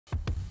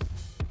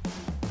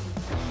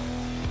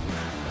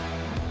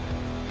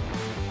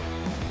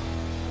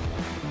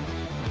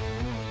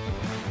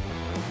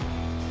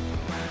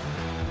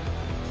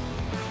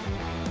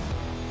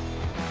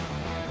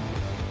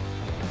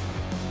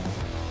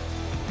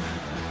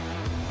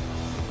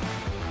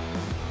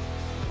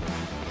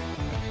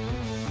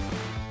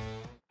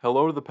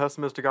Hello to the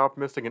pessimistic,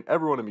 optimistic, and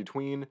everyone in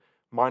between.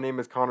 My name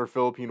is Connor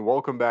Philippine.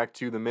 Welcome back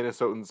to the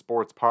Minnesotan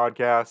Sports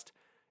Podcast.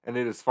 And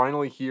it is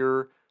finally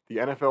here. The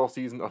NFL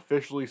season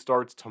officially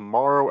starts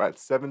tomorrow at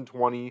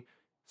 7:20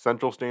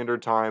 Central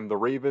Standard Time. The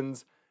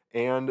Ravens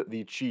and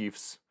the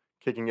Chiefs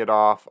kicking it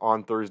off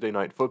on Thursday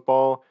Night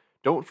Football.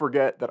 Don't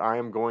forget that I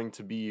am going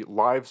to be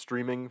live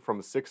streaming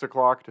from 6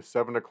 o'clock to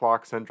 7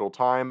 o'clock Central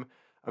Time.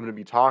 I'm going to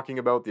be talking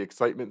about the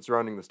excitement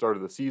surrounding the start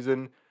of the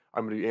season.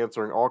 I'm going to be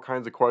answering all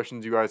kinds of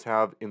questions you guys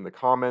have in the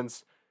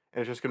comments,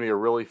 and it's just going to be a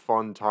really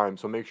fun time.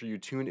 So make sure you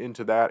tune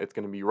into that. It's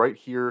going to be right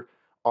here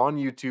on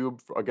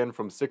YouTube, again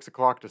from 6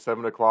 o'clock to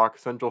 7 o'clock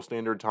Central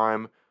Standard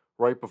Time,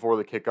 right before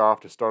the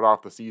kickoff to start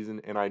off the season,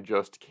 and I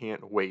just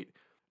can't wait.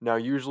 Now,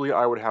 usually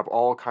I would have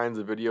all kinds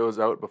of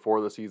videos out before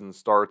the season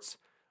starts.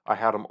 I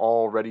had them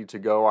all ready to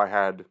go. I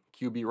had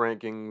QB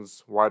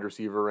rankings, wide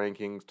receiver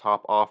rankings,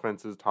 top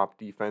offenses, top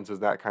defenses,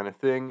 that kind of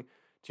thing,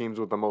 teams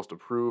with the most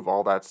approved,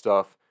 all that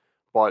stuff.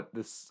 But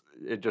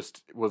it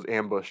just was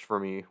ambushed for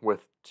me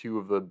with two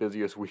of the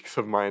busiest weeks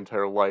of my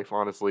entire life,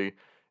 honestly.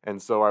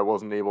 And so I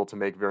wasn't able to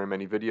make very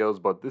many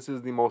videos, but this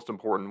is the most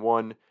important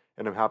one,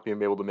 and I'm happy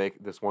I'm able to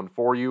make this one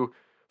for you.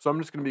 So I'm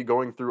just going to be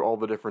going through all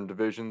the different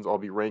divisions. I'll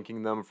be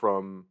ranking them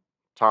from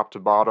top to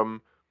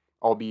bottom.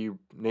 I'll be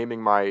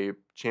naming my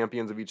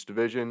champions of each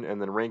division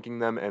and then ranking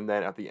them, and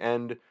then at the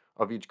end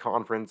of each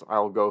conference,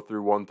 I'll go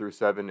through 1 through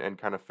 7 and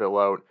kind of fill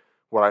out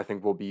what I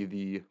think will be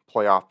the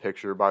playoff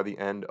picture by the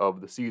end of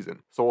the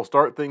season. So we'll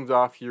start things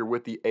off here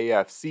with the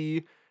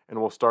AFC,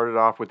 and we'll start it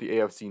off with the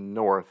AFC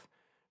North.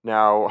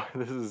 Now,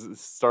 this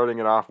is starting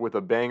it off with a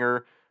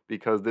banger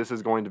because this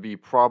is going to be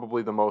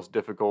probably the most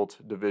difficult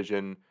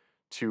division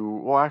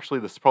actually,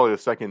 this is probably the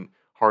second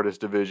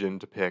hardest division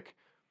to pick.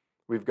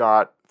 We've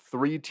got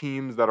 3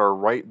 teams that are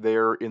right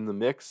there in the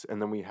mix,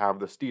 and then we have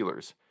the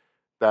Steelers.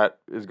 That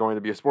is going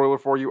to be a spoiler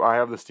for you. I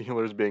have the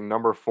Steelers being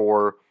number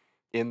 4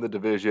 in the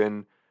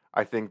division.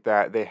 I think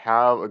that they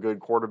have a good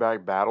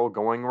quarterback battle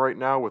going right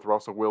now with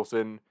Russell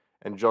Wilson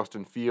and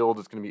Justin Fields.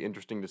 It's going to be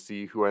interesting to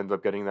see who ends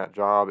up getting that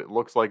job. It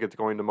looks like it's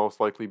going to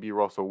most likely be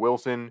Russell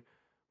Wilson,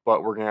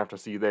 but we're going to have to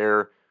see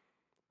there.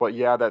 But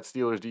yeah, that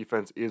Steelers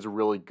defense is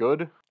really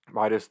good.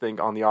 I just think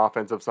on the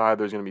offensive side,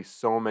 there's going to be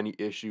so many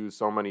issues,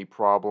 so many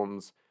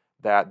problems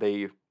that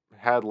they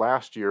had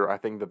last year. I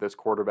think that this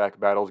quarterback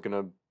battle is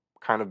going to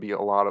kind of be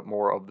a lot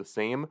more of the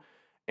same.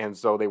 And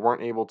so they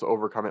weren't able to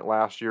overcome it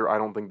last year. I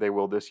don't think they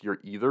will this year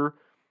either.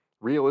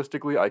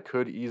 Realistically, I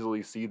could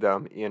easily see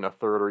them in a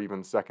third or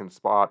even second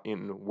spot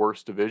in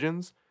worse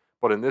divisions.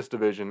 But in this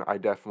division, I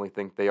definitely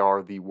think they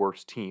are the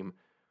worst team.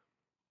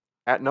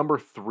 At number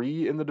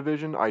 3 in the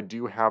division, I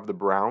do have the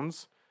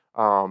Browns.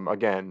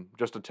 Again,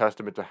 just a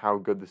testament to how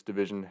good this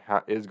division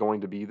is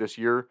going to be this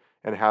year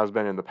and has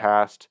been in the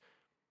past.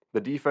 The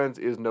defense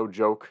is no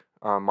joke.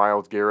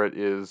 Myles Garrett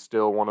is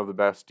still one of the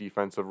best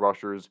defensive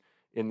rushers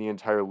in the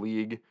entire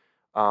league,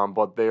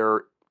 but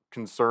their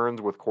concerns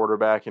with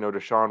quarterback,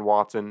 Deshaun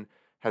Watson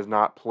has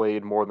not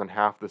played more than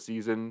half the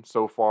season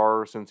so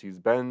far since he's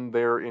been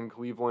there in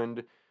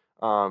Cleveland.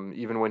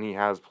 Even when he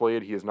has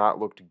played, he has not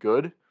looked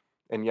good.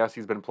 And yes,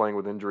 he's been playing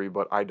with injury,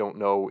 but I don't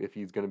know if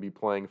he's going to be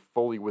playing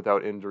fully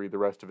without injury the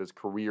rest of his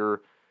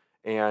career.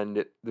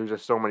 And there's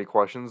just so many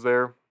questions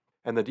there.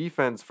 And the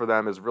defense for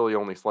them is really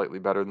only slightly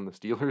better than the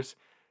Steelers.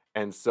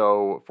 And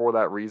so for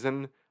that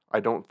reason, I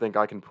don't think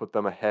I can put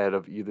them ahead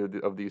of either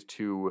of these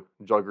two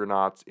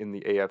juggernauts in the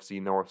AFC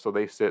North. So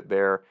they sit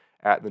there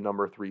at the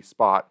number 3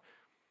 spot.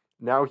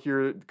 Now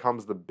here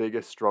comes the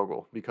biggest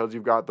struggle because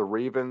you've got the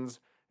Ravens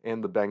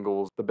and the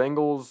Bengals. The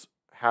Bengals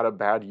had a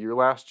bad year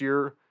last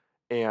year.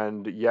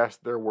 And yes,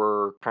 there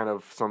were kind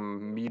of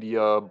some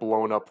media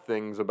blown up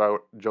things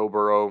about Joe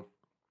Burrow.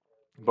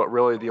 But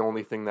really the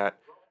only thing that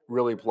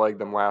really plagued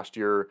them last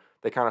year,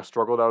 they kind of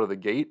struggled out of the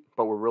gate.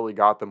 But what really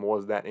got them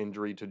was that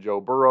injury to Joe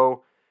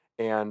Burrow.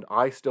 And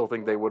I still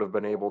think they would have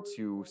been able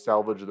to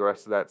salvage the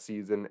rest of that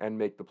season and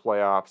make the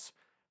playoffs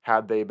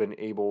had they been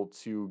able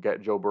to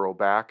get Joe Burrow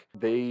back.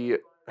 They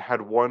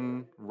had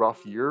one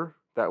rough year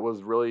that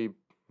was really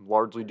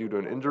largely due to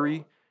an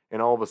injury,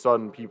 and all of a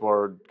sudden people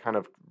are kind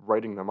of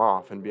writing them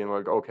off and being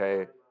like,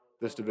 okay,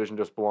 this division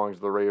just belongs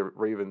to the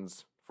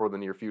Ravens for the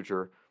near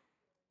future.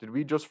 Did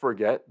we just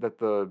forget that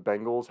the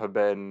Bengals have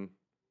been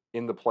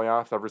in the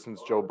playoffs ever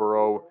since Joe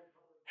Burrow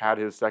had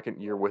his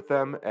second year with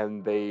them,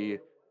 and they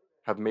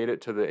have made it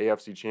to the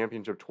AFC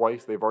Championship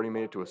twice. They've already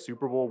made it to a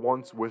Super Bowl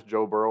once with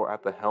Joe Burrow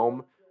at the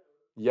helm.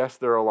 Yes,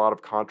 there are a lot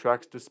of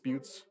contract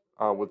disputes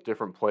with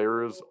different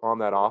players on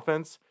that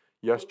offense.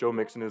 Yes, Joe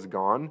Mixon is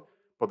gone,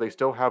 but they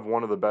still have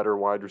one of the better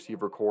wide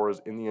receiver cores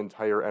in the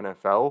entire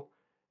NFL,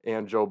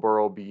 and Joe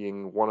Burrow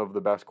being one of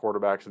the best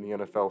quarterbacks in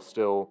the NFL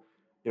still.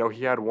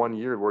 He had one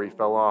year where he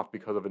fell off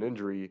because of an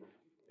injury,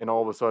 and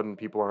all of a sudden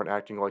people aren't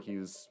acting like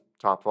he's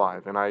top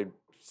 5, and I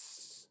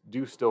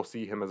do still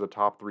see him as a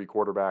top 3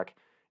 quarterback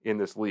in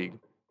this league.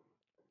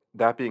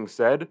 That being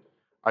said,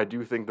 I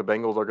do think the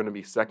Bengals are going to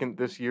be second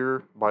this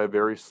year by a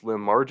very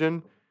slim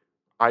margin.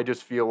 I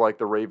just feel like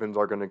the Ravens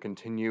are going to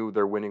continue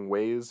their winning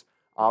ways.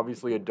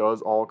 Obviously, it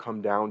does all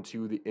come down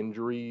to the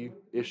injury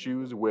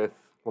issues with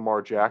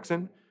Lamar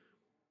Jackson,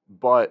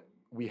 but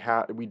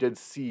we did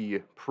see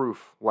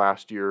proof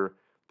last year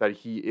that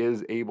he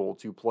is able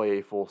to play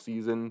a full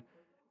season,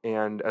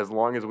 and as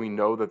long as we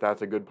know that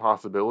that's a good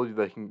possibility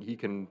that he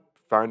can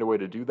find a way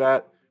to do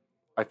that,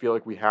 I feel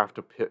like we have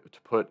to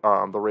put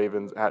the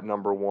Ravens at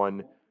number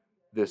one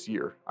this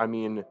year. I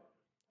mean,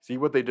 see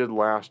what they did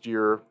last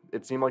year.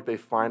 It seemed like they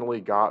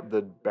finally got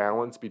the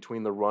balance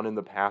between the run and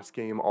the pass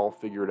game all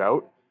figured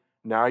out.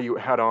 Now you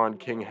add on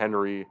King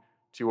Henry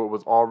to what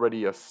was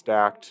already a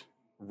stacked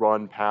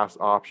run pass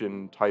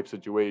option type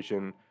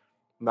situation.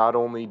 Not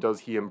only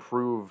does he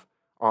improve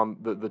on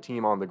the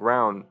team on the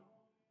ground,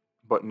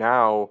 but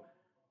now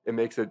it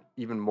makes it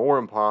even more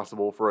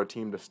impossible for a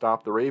team to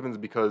stop the Ravens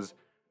because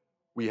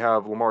we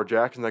have Lamar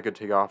Jackson that could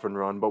take off and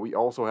run, but we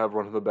also have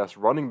one of the best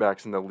running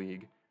backs in the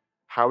league.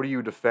 How do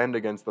you defend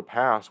against the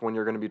pass when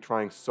you're going to be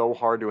trying so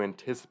hard to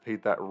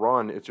anticipate that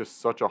run? It's just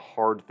such a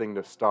hard thing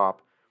to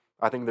stop.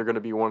 I think they're going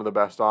to be one of the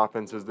best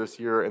offenses this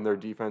year, and their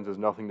defense is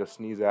nothing to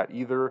sneeze at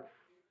either.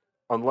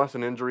 Unless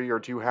an injury or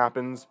two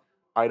happens,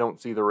 I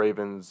don't see the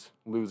Ravens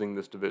losing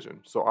this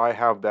division. So I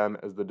have them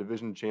as the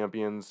division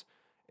champions,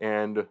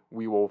 and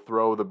we will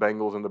throw the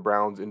Bengals and the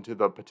Browns into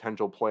the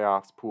potential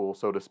playoffs pool,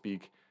 so to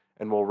speak,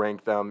 and we'll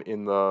rank them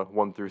in the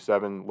 1 through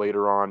 7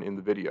 later on in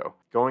the video.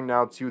 Going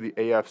now to the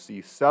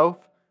AFC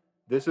South,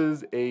 this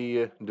is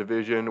a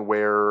division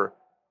where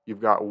you've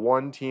got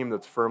one team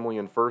that's firmly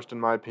in first, in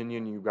my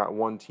opinion. You've got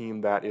one team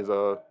that is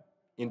a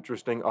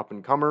interesting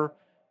up-and-comer,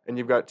 and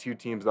you've got two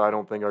teams that I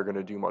don't think are going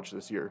to do much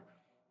this year.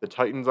 The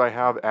Titans I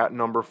have at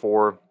number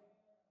 4.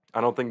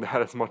 I don't think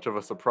that is much of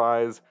a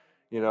surprise.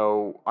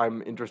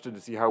 I'm interested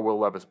to see how Will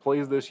Levis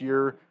plays this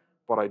year,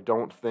 but I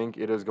don't think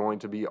it is going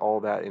to be all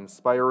that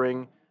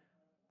inspiring.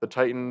 The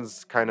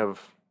Titans kind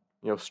of,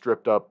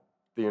 stripped up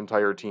the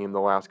entire team the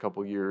last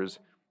couple years,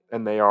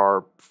 and they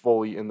are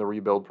fully in the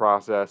rebuild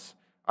process.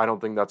 I don't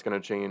think that's going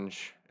to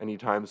change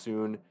anytime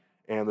soon,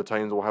 and the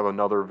Titans will have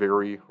another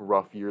very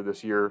rough year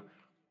this year.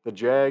 The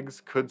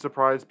Jags could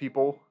surprise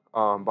people,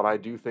 but I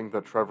do think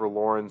that Trevor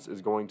Lawrence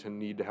is going to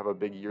need to have a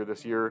big year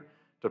this year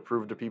to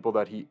prove to people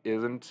that he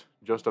isn't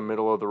just a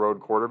middle-of-the-road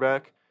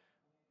quarterback.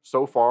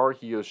 So far,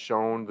 he has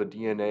shown the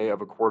DNA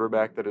of a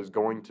quarterback that is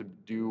going to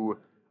do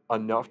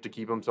enough to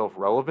keep himself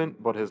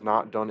relevant, but has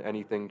not done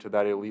anything to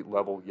that elite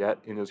level yet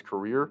in his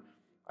career.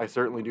 I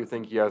certainly do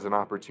think he has an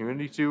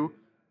opportunity to,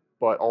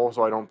 but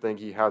also I don't think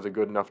he has a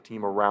good enough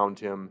team around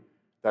him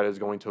that is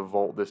going to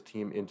vault this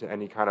team into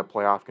any kind of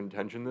playoff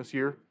contention this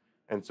year.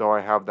 And so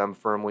I have them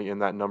firmly in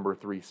that number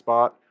 3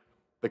 spot.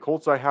 The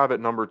Colts I have at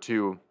number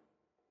 2.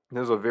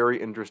 This is a very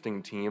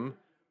interesting team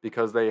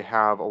because they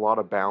have a lot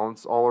of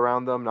balance all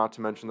around them, not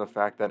to mention the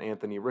fact that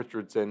Anthony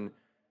Richardson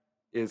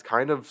is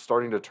kind of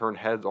starting to turn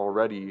heads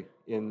already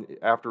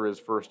after his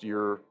first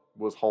year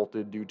was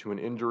halted due to an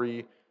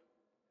injury.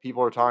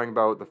 People are talking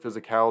about the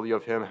physicality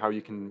of him, how he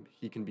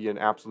can be an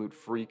absolute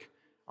freak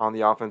on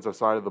the offensive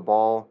side of the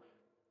ball.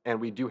 And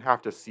we do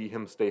have to see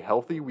him stay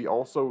healthy. We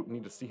also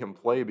need to see him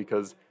play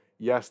because,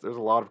 yes, there's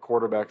a lot of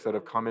quarterbacks that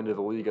have come into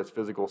the league as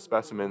physical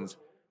specimens,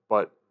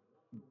 but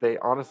they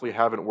honestly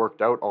haven't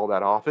worked out all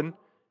that often.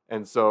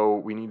 And so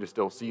we need to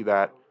still see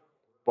that.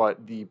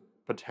 But the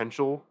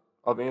potential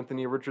of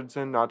Anthony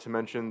Richardson, not to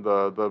mention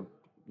the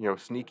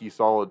sneaky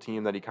solid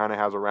team that he kind of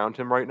has around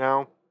him right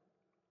now,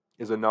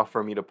 is enough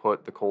for me to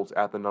put the Colts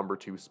at the number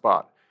 2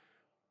 spot.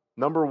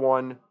 Number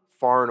 1,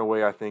 far and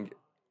away, I think,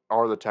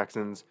 are the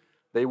Texans.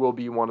 They will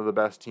be one of the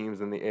best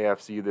teams in the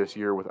AFC this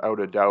year, without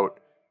a doubt.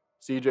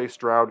 C.J.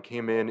 Stroud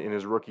came in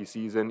his rookie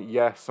season.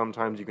 Yes,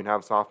 sometimes you can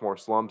have sophomore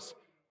slumps,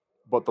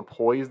 but the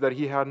poise that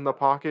he had in the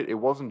pocket, it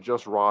wasn't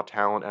just raw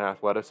talent and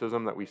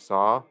athleticism that we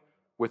saw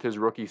with his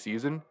rookie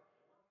season.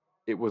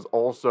 It was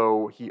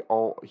also, he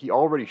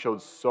already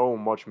showed so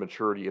much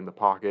maturity in the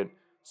pocket,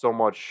 so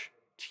much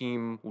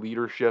team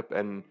leadership,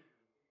 and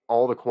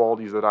all the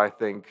qualities that I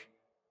think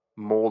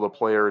mold a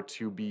player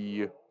to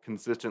be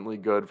consistently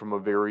good from a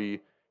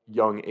very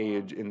young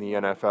age in the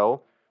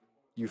NFL.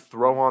 You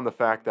throw on the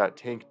fact that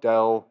Tank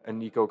Dell and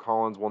Nico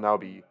Collins will now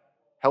be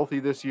healthy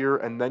this year,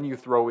 and then you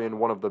throw in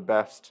one of the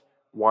best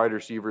wide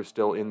receivers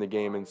still in the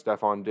game in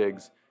Stephon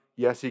Diggs.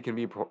 Yes, he can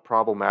be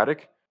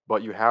problematic,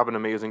 but you have an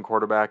amazing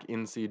quarterback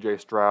in C.J.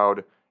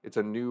 Stroud. It's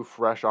a new,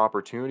 fresh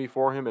opportunity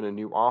for him in a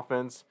new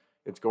offense.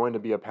 It's going to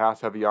be a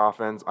pass-heavy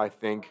offense. I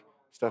think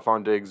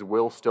Stephon Diggs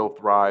will still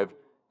thrive.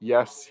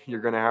 Yes,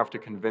 you're going to have to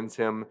convince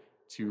him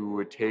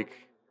to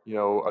take,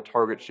 a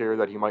target share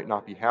that he might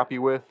not be happy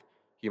with.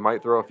 He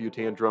might throw a few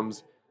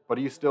tantrums, but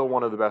he's still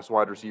one of the best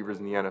wide receivers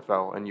in the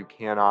NFL, and you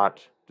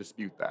cannot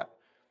dispute that.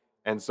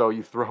 And so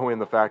you throw in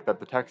the fact that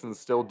the Texans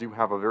still do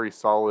have a very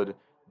solid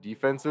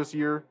defense this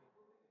year.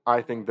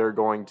 I think they're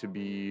going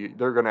to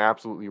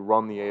absolutely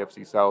run the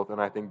AFC South, and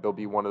I think they'll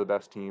be one of the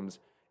best teams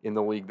in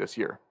the league this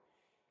year.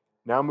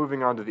 Now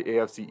moving on to the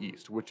AFC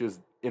East, which is,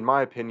 in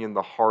my opinion,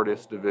 the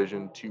hardest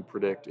division to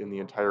predict in the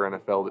entire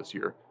NFL this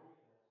year.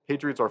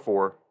 Patriots are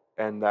 4,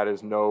 and that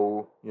is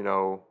no,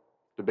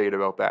 debate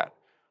about that.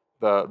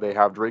 They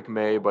have Drake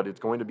May, but it's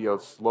going to be a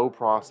slow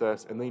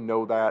process, and they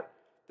know that.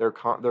 They're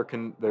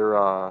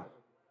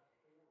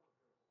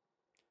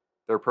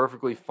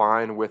perfectly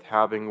fine with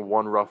having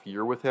one rough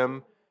year with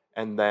him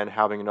and then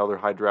having another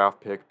high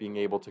draft pick, being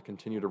able to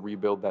continue to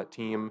rebuild that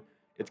team.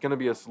 It's going to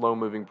be a slow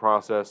moving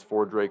process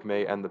for Drake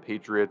May and the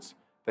Patriots.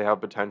 They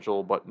have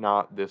potential, but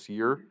not this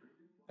year.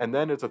 And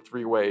then it's a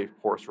three-way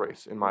horse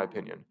race, in my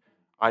opinion.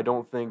 I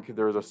don't think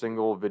there's a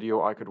single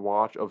video I could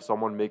watch of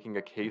someone making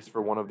a case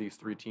for one of these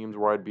three teams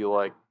where I'd be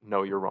like,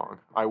 no, you're wrong.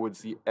 I would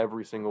see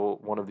every single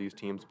one of these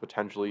teams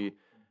potentially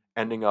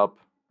ending up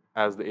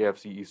as the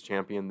AFC East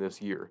champion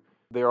this year.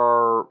 There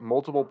are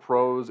multiple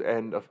pros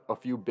and a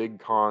few big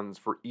cons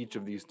for each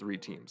of these three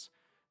teams.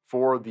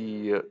 For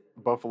the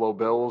Buffalo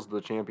Bills, the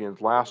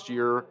champions last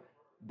year,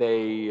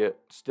 they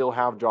still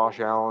have Josh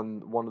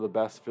Allen, one of the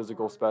best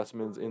physical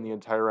specimens in the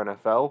entire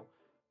NFL,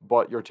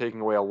 but you're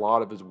taking away a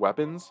lot of his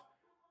weapons.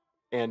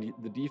 And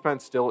the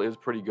defense still is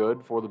pretty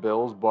good for the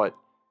Bills, but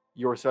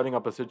you're setting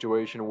up a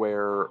situation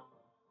where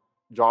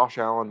Josh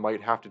Allen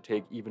might have to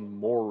take even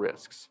more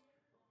risks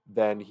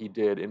than he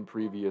did in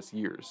previous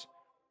years.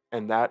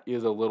 And that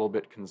is a little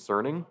bit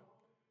concerning.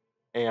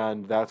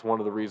 And that's one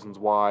of the reasons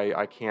why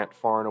I can't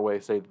far and away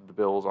say that the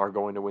Bills are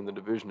going to win the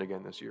division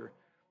again this year.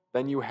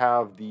 Then you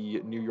have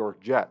the New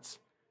York Jets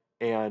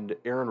and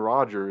Aaron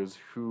Rodgers,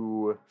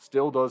 who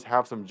still does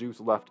have some juice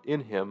left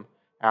in him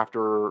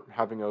after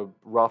having a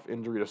rough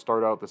injury to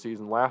start out the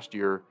season last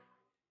year.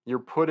 You're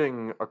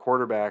putting a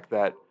quarterback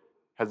that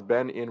has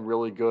been in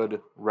really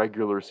good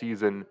regular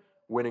season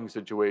winning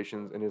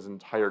situations in his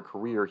entire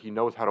career. He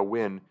knows how to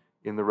win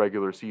in the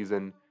regular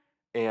season,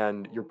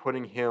 and you're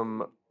putting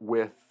him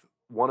with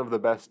one of the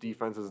best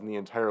defenses in the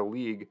entire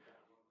league.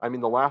 I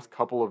mean, the last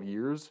couple of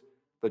years,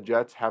 the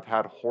Jets have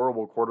had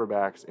horrible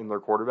quarterbacks in their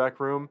quarterback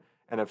room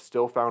and have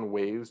still found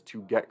ways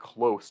to get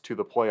close to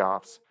the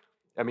playoffs.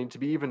 I mean, to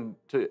be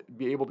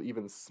able to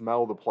even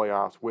smell the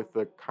playoffs with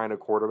the kind of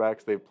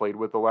quarterbacks they've played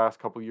with the last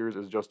couple of years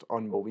is just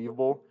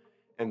unbelievable.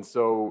 And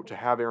so to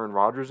have Aaron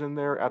Rodgers in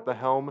there at the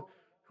helm,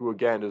 who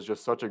again is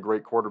just such a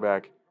great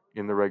quarterback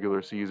in the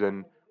regular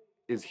season,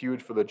 is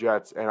huge for the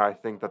Jets, and I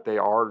think that they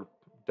are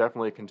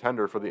definitely a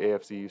contender for the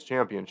AFC East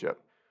championship.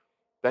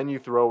 Then you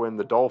throw in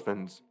the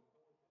Dolphins,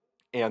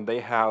 and they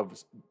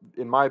have,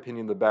 in my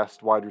opinion, the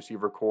best wide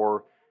receiver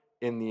core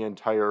in the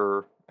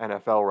entire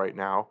NFL right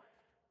now.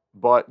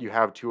 But you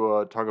have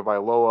Tua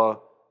Tagovailoa,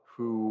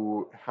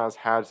 who has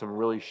had some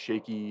really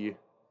shaky,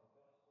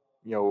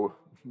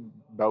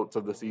 bouts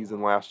of the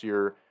season last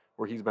year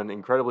where he's been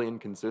incredibly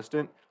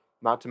inconsistent.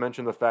 Not to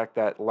mention the fact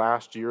that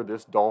last year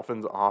this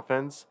Dolphins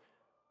offense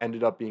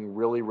ended up being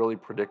really, really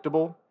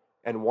predictable.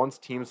 And once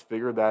teams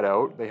figured that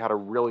out, they had a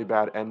really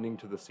bad ending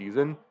to the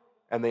season,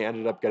 and they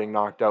ended up getting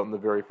knocked out in the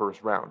very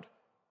first round.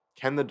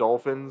 Can the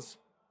Dolphins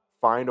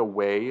find a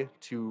way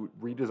to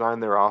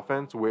redesign their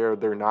offense where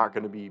they're not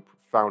going to be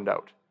found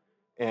out?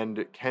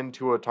 And can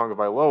Tua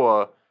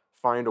Tagovailoa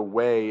find a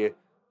way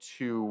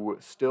to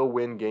still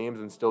win games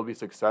and still be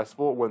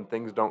successful when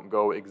things don't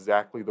go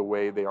exactly the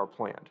way they are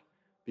planned?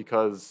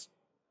 Because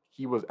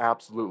he was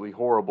absolutely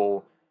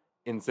horrible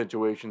in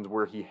situations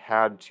where he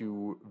had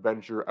to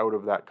venture out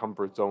of that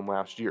comfort zone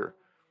last year.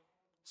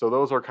 So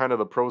those are kind of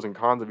the pros and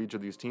cons of each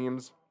of these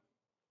teams.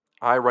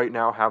 I right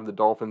now have the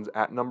Dolphins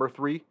at number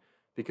 3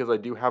 because I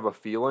do have a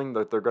feeling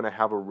that they're going to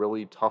have a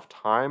really tough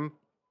time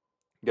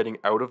getting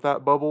out of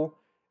that bubble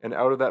and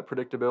out of that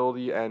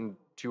predictability, and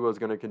Tua is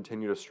going to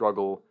continue to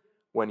struggle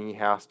when he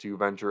has to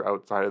venture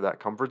outside of that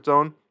comfort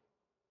zone.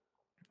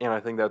 And I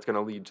think that's going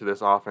to lead to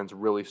this offense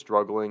really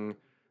struggling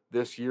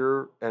this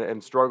year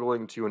and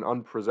struggling to an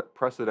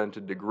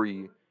unprecedented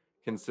degree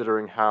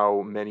considering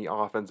how many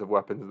offensive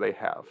weapons they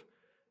have.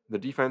 The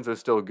defense is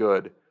still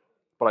good,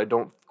 but I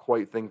don't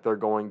quite think they're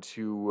going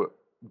to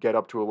get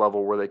up to a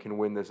level where they can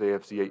win this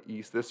AFC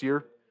East this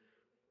year.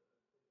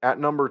 At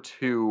number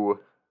 2,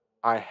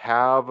 I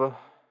have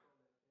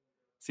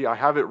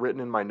it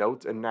written in my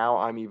notes, and now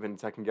I'm even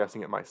second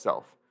guessing it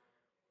myself.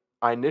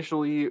 I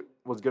initially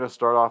was going to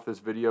start off this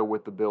video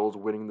with the Bills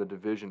winning the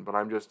division, but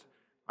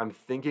I'm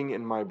thinking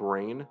in my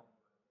brain,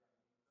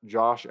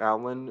 Josh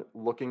Allen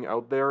looking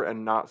out there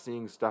and not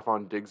seeing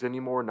Stephon Diggs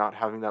anymore, not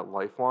having that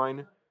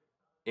lifeline,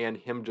 and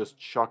him just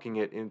chucking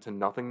it into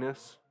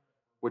nothingness,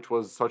 which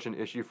was such an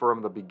issue for him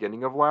at the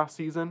beginning of last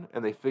season,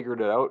 and they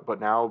figured it out, but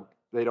now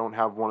they don't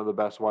have one of the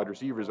best wide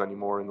receivers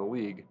anymore in the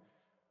league.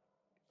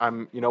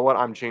 You know what?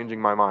 I'm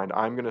changing my mind.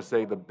 I'm going to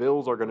say the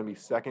Bills are going to be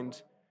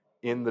second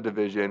in the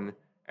division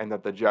and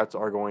that the Jets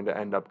are going to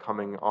end up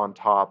coming on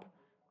top.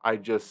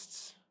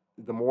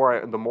 The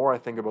more I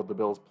think about the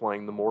Bills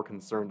playing, the more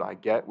concerned I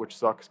get, which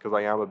sucks because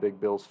I am a big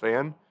Bills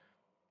fan.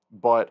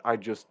 But I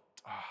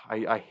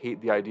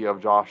hate the idea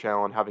of Josh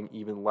Allen having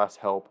even less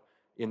help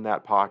in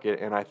that pocket,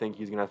 and I think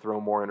he's going to throw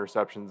more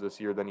interceptions this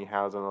year than he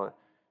has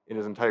in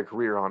his entire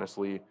career,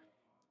 honestly.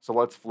 So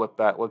let's flip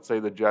that. Let's say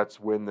the Jets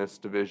win this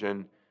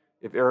division.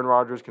 If Aaron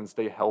Rodgers can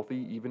stay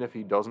healthy, even if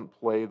he doesn't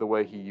play the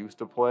way he used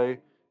to play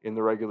in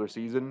the regular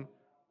season,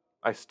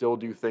 I still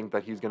do think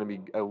that he's going to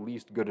be at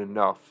least good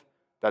enough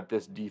that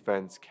this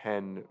defense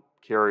can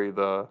carry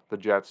the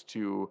Jets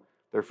to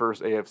their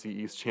first AFC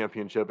East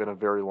championship in a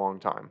very long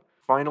time.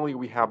 Finally,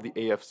 we have the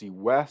AFC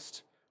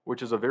West,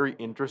 which is a very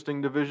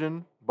interesting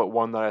division, but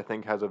one that I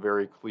think has a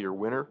very clear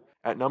winner.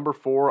 At number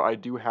 4, I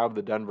do have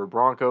the Denver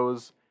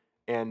Broncos,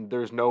 and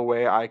there's no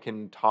way I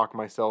can talk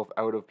myself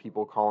out of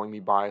people calling me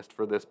biased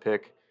for this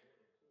pick.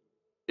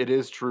 It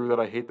is true that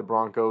I hate the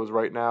Broncos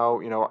right now.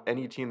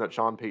 Any team that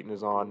Sean Payton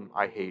is on,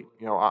 I hate.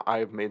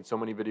 I've made so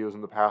many videos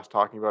in the past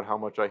talking about how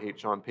much I hate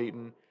Sean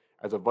Payton.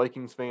 As a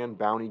Vikings fan,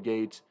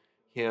 Bountygate,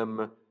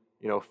 him,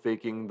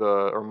 faking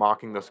or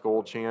mocking the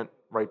skull chant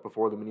right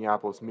before the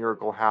Minneapolis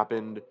Miracle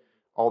happened,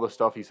 all the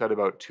stuff he said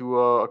about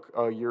Tua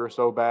a year or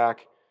so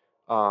back,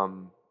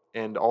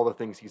 and all the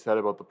things he said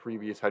about the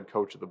previous head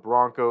coach of the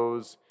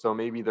Broncos. So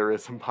maybe there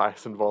is some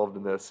bias involved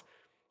in this.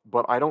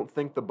 But I don't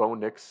think the Bo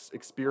Nix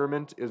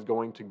experiment is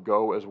going to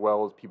go as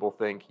well as people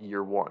think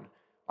year one.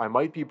 I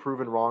might be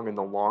proven wrong in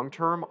the long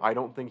term. I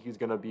don't think he's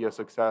going to be a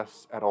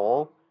success at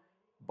all,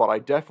 but I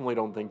definitely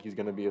don't think he's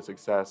going to be a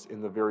success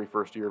in the very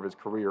first year of his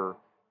career.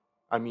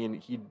 I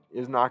mean, he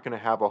is not going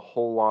to have a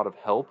whole lot of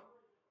help,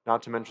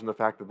 not to mention the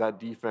fact that that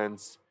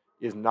defense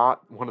is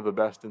not one of the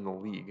best in the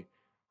league.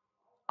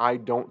 I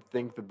don't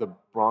think that the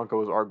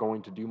Broncos are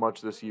going to do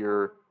much this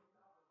year.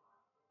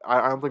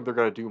 I don't think they're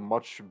going to do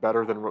much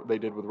better than they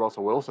did with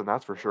Russell Wilson,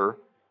 that's for sure.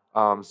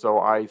 So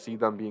I see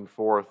them being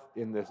fourth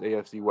in this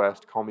AFC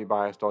West. Call me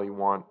biased all you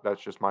want.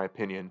 That's just my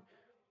opinion.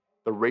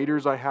 The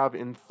Raiders I have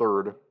in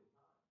third.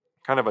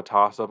 Kind of a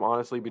toss-up,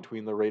 honestly,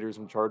 between the Raiders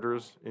and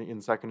Chargers in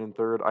second and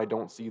third. I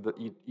don't see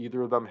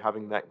either of them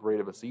having that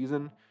great of a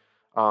season.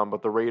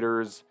 But the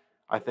Raiders,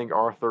 I think,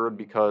 are third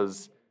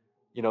because,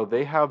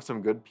 they have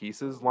some good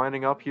pieces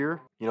lining up here.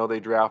 They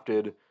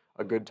drafted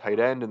a good tight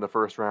end in the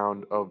first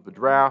round of the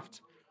draft.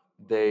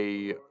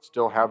 They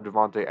still have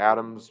Devontae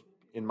Adams,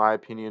 in my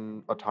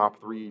opinion, a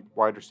top 3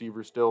 wide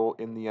receiver still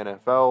in the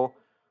NFL.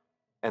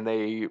 And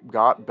they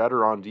got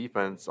better on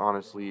defense,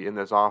 honestly, in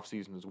this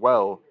offseason as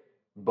well.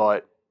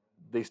 But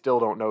they still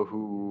don't know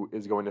who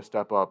is going to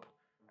step up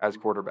as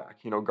quarterback.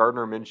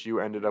 Gardner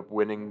Minshew ended up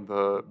winning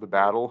the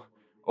battle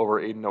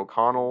over Aiden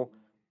O'Connell.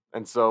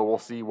 And so we'll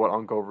see what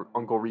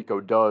Uncle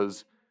Rico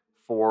does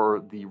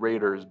for the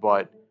Raiders.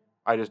 But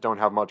I just don't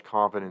have much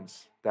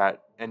confidence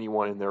that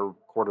anyone in their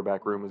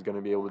quarterback room is going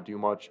to be able to do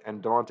much.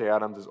 And Devontae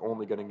Adams is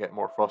only going to get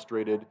more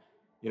frustrated.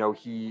 You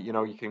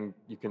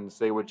can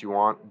say what you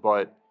want,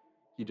 but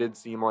he did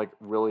seem like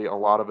really a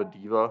lot of a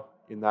diva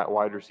in that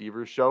wide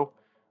receivers show.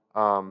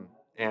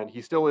 And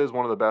he still is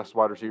one of the best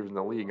wide receivers in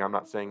the league. I'm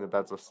not saying that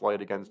that's a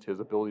slight against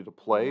his ability to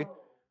play,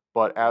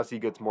 but as he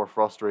gets more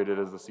frustrated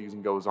as the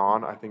season goes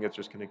on, I think it's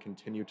just going to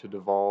continue to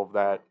devolve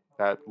that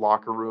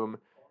locker room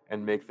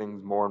and make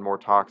things more and more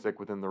toxic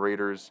within the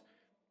Raiders.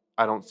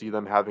 I don't see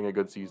them having a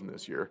good season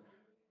this year.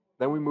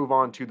 Then we move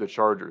on to the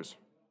Chargers.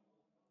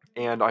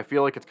 And I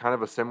feel like it's kind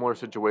of a similar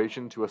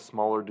situation to a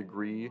smaller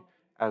degree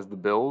as the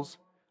Bills.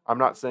 I'm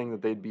not saying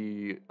that they'd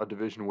be a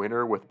division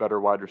winner with better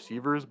wide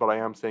receivers, but I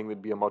am saying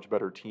they'd be a much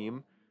better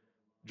team.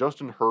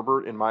 Justin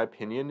Herbert, in my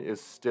opinion, is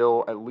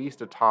still at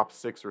least a top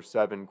 6 or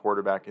 7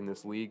 quarterback in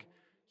this league.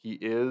 He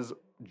is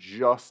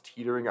just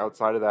teetering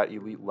outside of that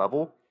elite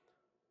level.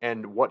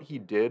 And what he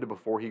did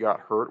before he got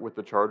hurt with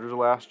the Chargers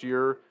last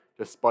year,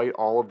 despite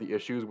all of the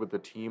issues with the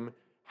team,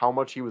 how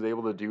much he was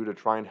able to do to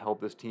try and help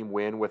this team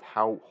win with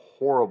how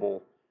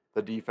horrible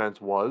the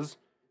defense was,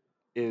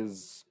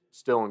 is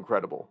still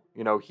incredible.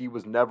 He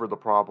was never the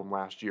problem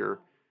last year.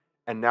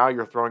 And now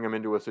you're throwing him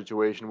into a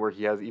situation where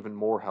he has even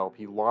more help.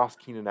 He lost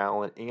Keenan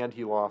Allen and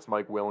he lost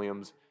Mike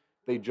Williams.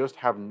 They just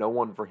have no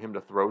one for him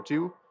to throw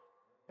to.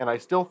 And I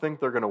still think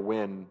they're going to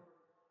win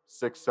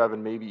 6,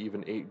 7, maybe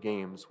even 8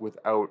 games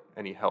without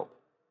any help.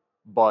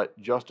 But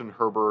Justin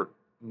Herbert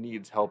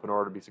needs help in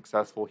order to be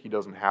successful. He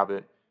doesn't have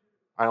it.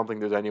 I don't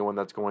think there's anyone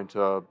that's going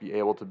to be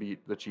able to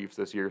beat the Chiefs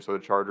this year. So the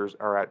Chargers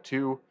are at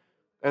 2.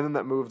 And then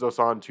that moves us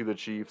on to the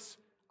Chiefs.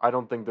 I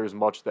don't think there's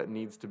much that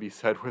needs to be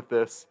said with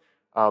this.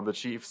 The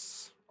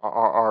Chiefs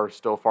are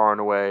still far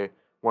and away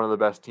one of the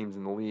best teams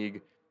in the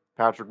league.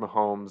 Patrick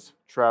Mahomes,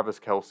 Travis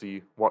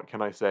Kelce, what can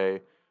I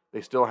say?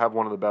 They still have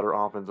one of the better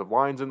offensive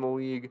lines in the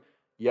league.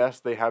 Yes,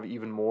 they have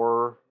even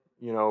more,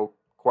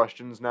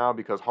 questions now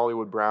because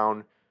Hollywood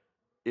Brown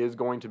is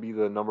going to be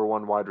the number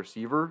 1 wide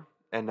receiver,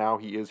 and now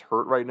he is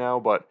hurt right now,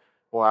 but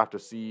we'll have to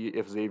see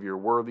if Xavier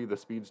Worthy, the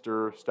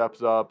speedster,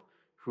 steps up,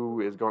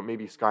 who is going,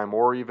 maybe Sky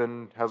Moore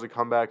even has a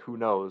comeback, who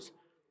knows.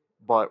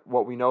 But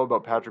what we know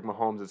about Patrick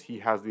Mahomes is he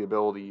has the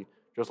ability,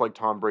 just like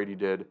Tom Brady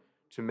did,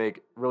 to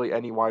make really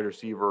any wide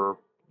receiver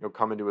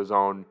come into his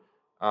own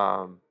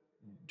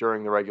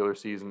during the regular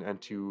season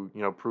and to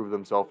prove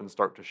themselves and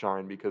start to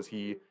shine because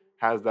he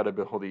has that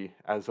ability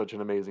as such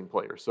an amazing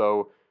player.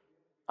 So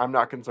I'm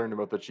not concerned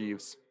about the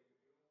Chiefs.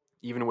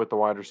 Even with the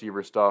wide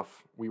receiver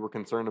stuff, we were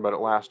concerned about it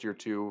last year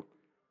too.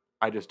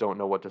 I just don't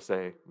know what to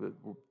say.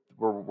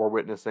 We're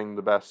witnessing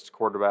the best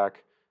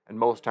quarterback and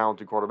most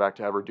talented quarterback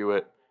to ever do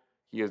it.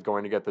 He is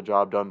going to get the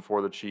job done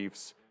for the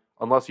Chiefs.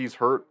 Unless he's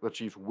hurt, the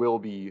Chiefs will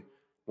be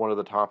one of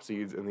the top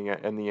seeds in the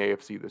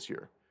AFC this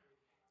year.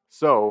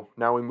 So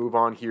now we move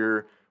on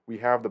here. We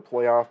have the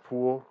playoff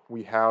pool.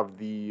 We have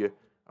the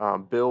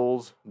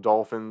Bills,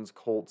 Dolphins,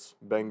 Colts,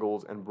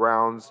 Bengals, and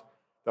Browns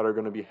that are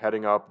going to be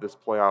heading up this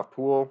playoff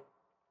pool.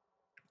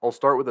 I'll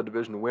start with the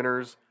division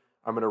winners.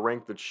 I'm going to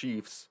rank the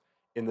Chiefs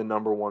in the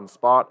number one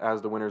spot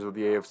as the winners of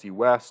the AFC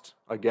West.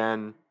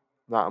 Again,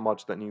 not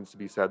much that needs to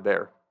be said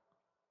there.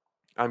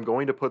 I'm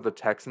going to put the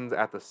Texans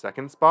at the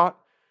second spot.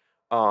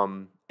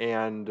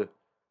 And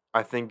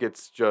I think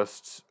it's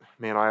just,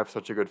 man, I have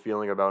such a good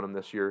feeling about them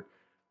this year.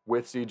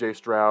 With CJ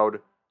Stroud,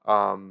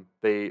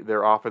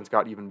 their offense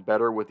got even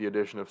better with the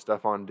addition of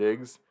Stephon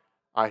Diggs.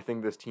 I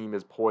think this team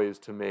is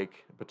poised to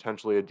make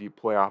potentially a deep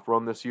playoff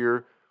run this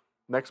year.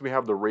 Next, we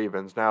have the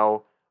Ravens.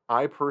 Now,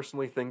 I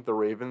personally think the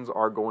Ravens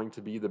are going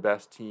to be the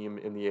best team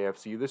in the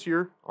AFC this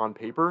year on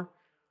paper,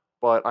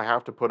 but I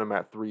have to put them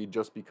at 3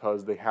 just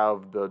because they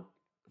have the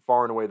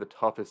far and away the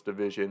toughest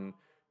division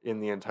in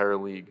the entire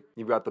league.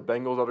 You've got the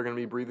Bengals that are going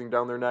to be breathing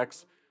down their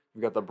necks.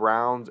 You've got the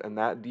Browns and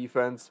that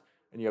defense,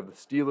 and you have the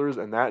Steelers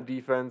and that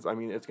defense. I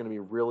mean, it's going to be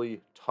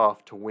really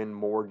tough to win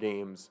more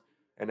games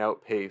and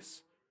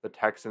outpace the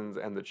Texans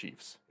and the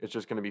Chiefs. It's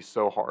just going to be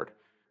so hard.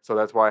 So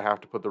that's why I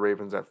have to put the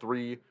Ravens at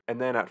 3. And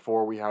then at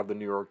 4, we have the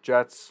New York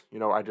Jets. You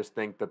know, I just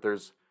think that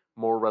there's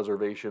more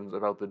reservations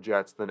about the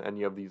Jets than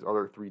any of these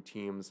other 3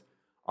 teams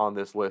on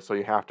this list. So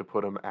you have to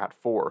put them at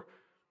 4.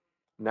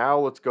 Now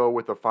let's go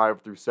with the 5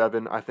 through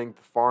 7. I think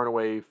the far and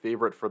away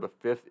favorite for the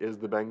 5th is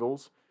the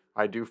Bengals.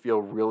 I do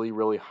feel really,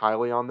 really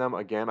highly on them.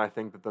 Again, I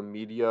think that the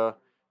media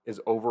is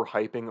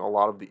overhyping a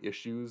lot of the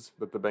issues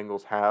that the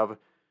Bengals have.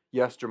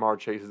 Yes, Jamar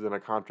Chase is in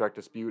a contract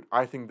dispute.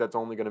 I think that's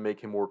only going to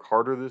make him work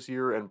harder this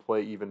year and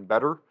play even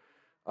better.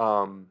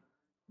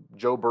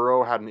 Joe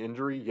Burrow had an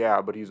injury,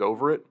 yeah, but he's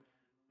over it.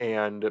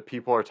 And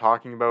people are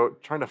talking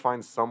about trying to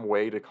find some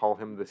way to call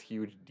him this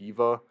huge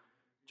diva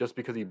just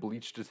because he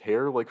bleached his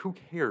hair. Like, who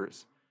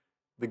cares?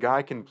 The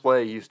guy can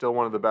play. He's still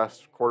one of the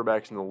best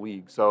quarterbacks in the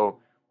league. So,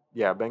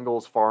 yeah,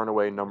 Bengals far and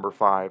away number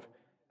 5.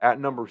 At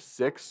number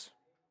 6,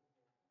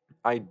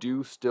 I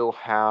do still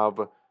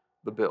have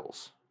the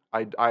Bills.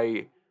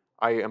 I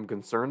am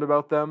concerned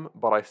about them,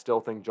 but I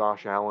still think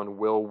Josh Allen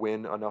will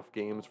win enough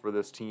games for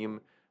this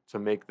team to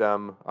make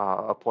them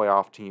a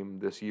playoff team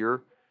this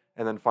year.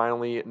 And then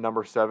finally,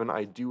 number 7,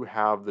 I do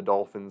have the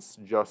Dolphins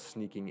just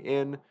sneaking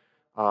in.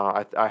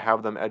 I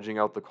have them edging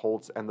out the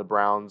Colts and the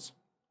Browns.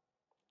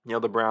 You know,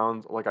 the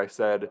Browns, like I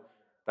said,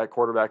 that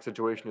quarterback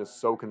situation is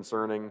so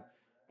concerning.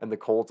 And the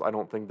Colts, I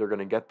don't think they're going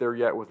to get there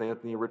yet with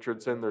Anthony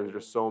Richardson. There's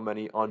just so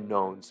many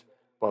unknowns.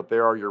 But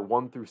there are your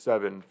 1 through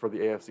 7 for the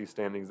AFC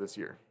standings this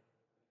year.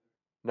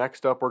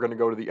 Next up, we're going to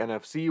go to the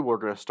NFC. We're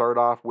going to start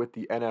off with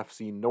the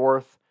NFC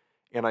North.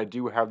 And I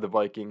do have the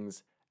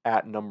Vikings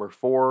at number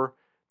 4.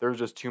 There's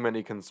just too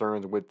many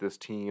concerns with this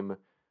team.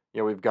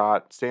 You know, we've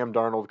got Sam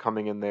Darnold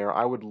coming in there.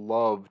 I would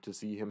love to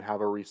see him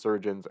have a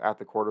resurgence at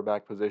the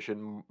quarterback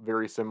position,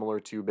 very similar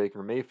to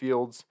Baker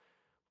Mayfield's,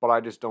 but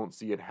I just don't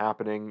see it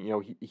happening. You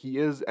know, he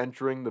is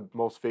entering the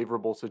most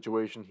favorable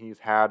situation he's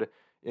had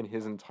in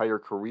his entire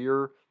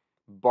career,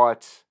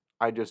 but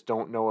I just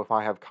don't know if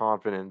I have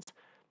confidence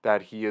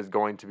that he is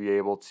going to be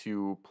able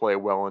to play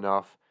well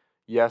enough.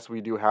 Yes, we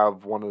do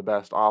have one of the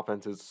best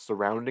offenses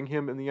surrounding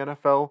him in the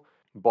NFL,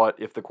 but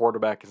if the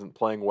quarterback isn't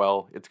playing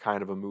well, it's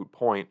kind of a moot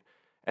point.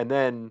 And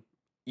then,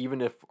 even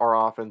if our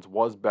offense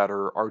was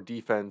better, our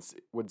defense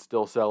would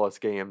still sell us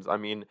games. I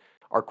mean,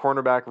 our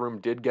cornerback room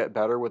did get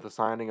better with the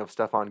signing of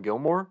Stephon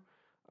Gilmore,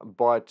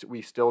 but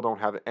we still don't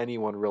have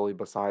anyone really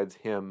besides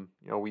him.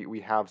 You know, we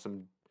have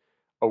some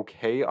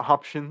okay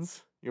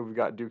options. You know, we've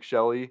got Duke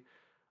Shelley,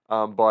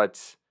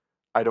 but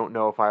I don't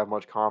know if I have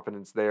much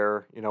confidence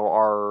there. You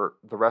know,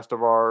 the rest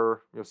of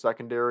our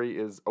secondary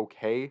is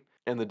okay,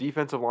 and the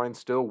defensive line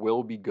still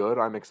will be good.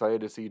 I'm excited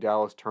to see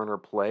Dallas Turner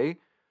play,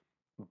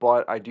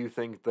 but I do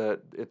think that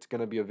it's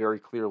going to be a very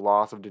clear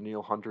loss of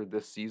Danielle Hunter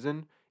this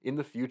season. In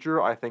the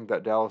future, I think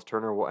that Dallas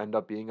Turner will end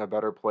up being a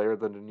better player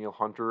than Danielle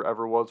Hunter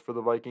ever was for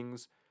the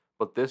Vikings,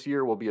 but this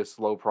year will be a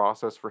slow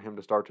process for him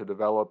to start to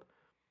develop,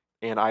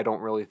 and I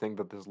don't really think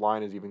that this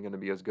line is even going to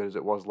be as good as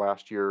it was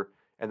last year,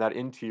 and that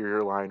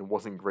interior line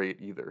wasn't great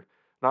either.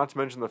 Not to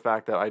mention the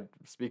fact that,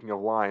 speaking of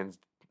lines,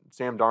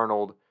 Sam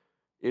Darnold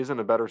is in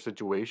a better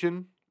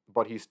situation,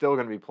 but he's still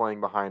going to be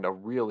playing behind a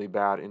really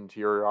bad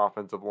interior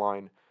offensive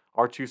line.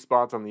 Our 2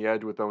 spots on the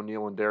edge with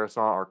O'Neal and Darrisaw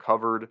are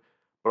covered,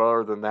 but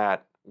other than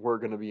that, we're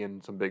going to be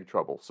in some big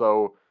trouble.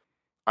 So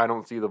I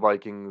don't see the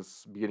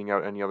Vikings beating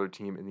out any other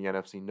team in the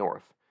NFC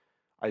North.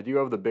 I do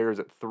have the Bears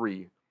at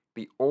 3.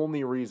 The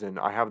only reason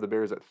I have the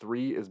Bears at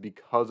 3 is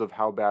because of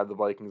how bad the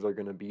Vikings are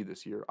going to be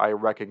this year. I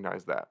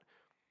recognize that.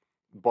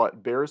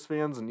 But Bears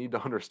fans need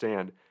to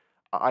understand,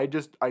 I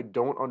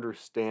don't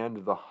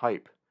understand the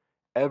hype.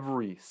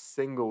 Every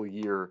single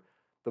year,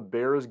 the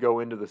Bears go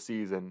into the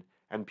season,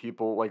 and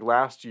people, like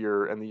last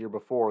year and the year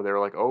before, they were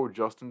like, oh,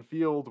 Justin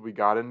Fields, we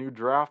got a new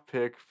draft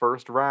pick,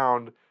 first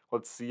round,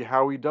 let's see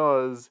how he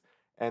does.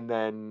 And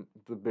then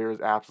the Bears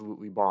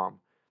absolutely bomb.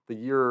 The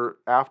year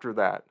after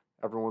that,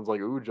 everyone's like,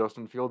 ooh,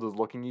 Justin Fields is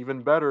looking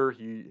even better.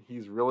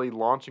 He's really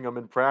launching them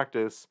in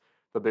practice.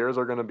 the Bears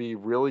are going to be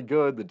really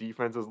good. The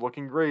defense is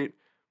looking great.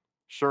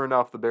 Sure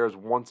enough, the Bears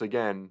once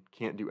again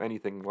can't do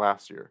anything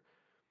last year.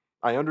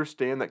 I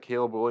understand that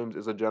Caleb Williams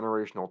is a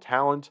generational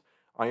talent.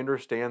 I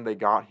understand they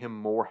got him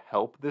more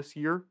help this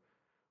year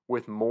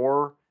with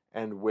Moore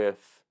and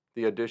with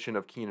the addition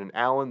of Keenan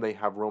Allen. They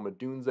have Rome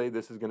Odunze.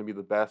 This is going to be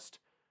the best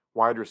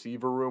wide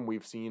receiver room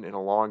we've seen in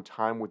a long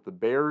time with the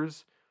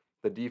Bears.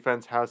 The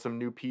defense has some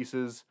new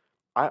pieces.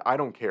 I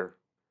don't care.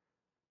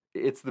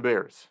 It's the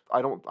Bears.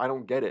 I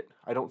don't get it.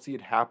 I don't see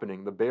it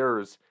happening. The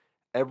Bears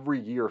every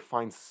year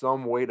find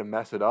some way to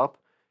mess it up.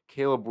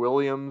 Caleb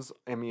Williams,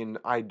 I mean,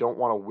 I don't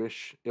want to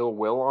wish ill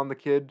will on the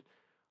kid,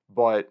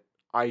 but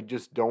I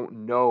just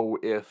don't know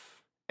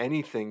if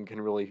anything can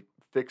really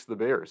fix the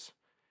Bears.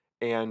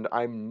 And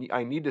I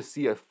need to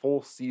see a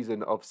full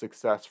season of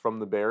success from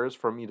the Bears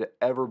for me to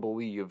ever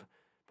believe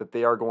that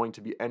they are going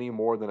to be any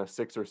more than a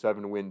 6 or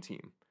 7 win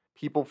team.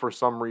 People for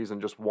some reason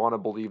just want to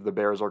believe the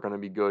Bears are going to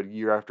be good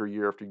year after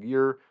year after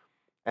year,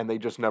 and they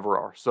just never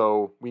are.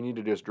 So we need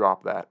to just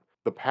drop that.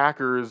 The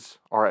Packers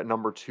are at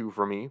number 2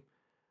 for me,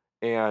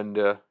 and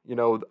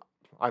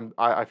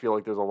I feel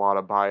like there's a lot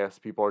of bias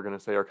people are going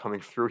to say are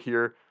coming through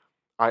here.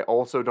 I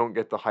also don't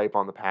get the hype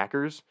on the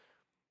Packers.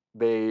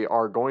 They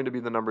are going to be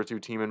the number 2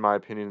 team, in my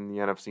opinion, in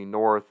the NFC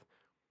North.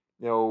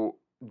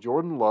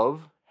 Jordan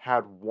Love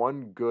had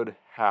one good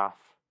half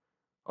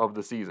of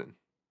the season,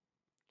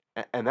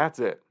 and that's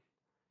it.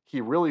 He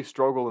really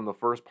struggled in the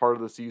first part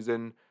of the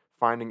season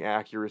finding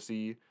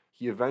accuracy.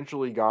 He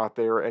eventually got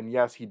there, and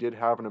yes, he did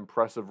have an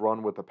impressive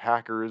run with the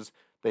Packers.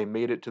 They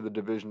made it to the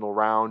divisional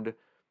round,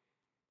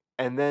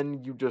 and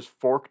then you just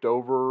forked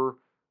over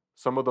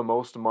some of the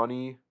most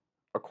money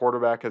a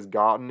quarterback has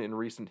gotten in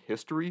recent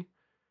history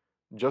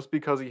just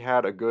because he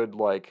had a good,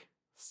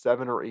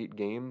 7 or 8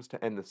 games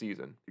to end the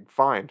season.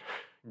 Fine.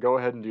 Go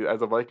ahead and do it.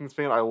 As a Vikings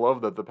fan, I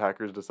love that the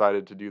Packers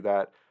decided to do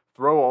that.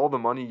 Throw all the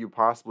money you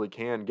possibly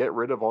can. Get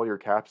rid of all your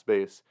cap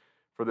space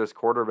for this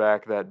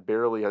quarterback that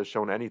barely has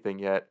shown anything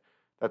yet.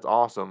 That's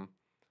awesome.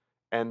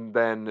 And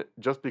then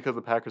just because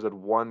the Packers had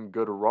one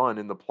good run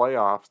in the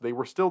playoffs, they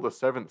were still the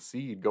 7th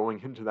seed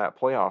going into that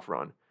playoff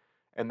run.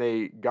 And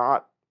they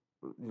got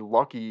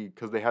lucky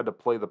because they had to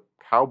play the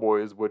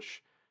Cowboys,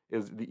 which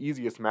is the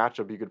easiest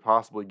matchup you could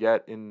possibly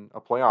get in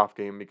a playoff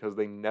game because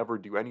they never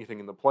do anything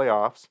in the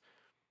playoffs.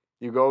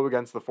 You go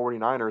against the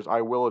 49ers,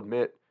 I will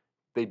admit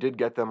they did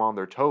get them on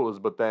their toes,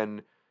 but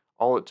then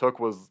all it took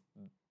was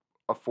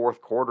a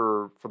fourth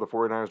quarter for the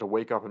 49ers to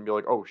wake up and be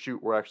like, oh,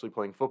 shoot, we're actually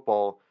playing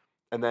football.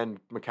 And then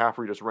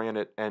McCaffrey just ran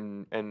it,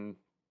 and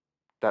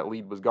that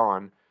lead was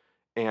gone.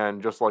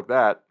 And just like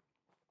that,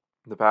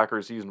 the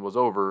Packers season was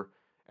over.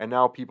 And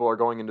now people are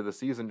going into the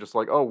season just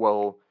like, oh,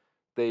 well,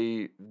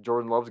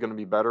 Jordan Love's going to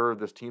be better.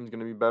 This team's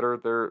going to be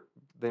better.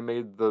 They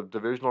made the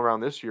divisional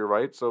round this year,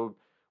 right? So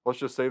let's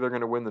just say they're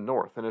going to win the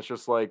North. And it's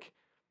just like,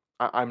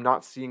 I'm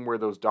not seeing where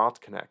those dots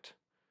connect.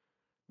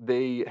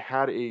 They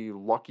had a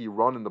lucky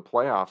run in the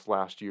playoffs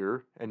last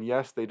year. And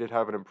yes, they did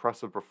have an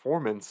impressive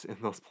performance in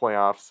those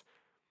playoffs.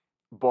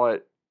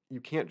 But you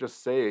can't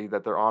just say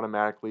that they're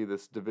automatically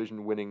this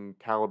division-winning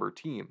caliber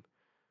team.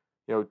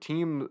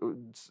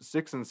 Team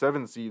 6 and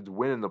 7 seeds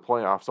win in the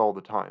playoffs all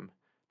the time.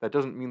 That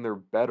doesn't mean they're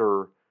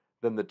better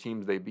than the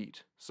teams they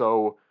beat.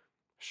 So,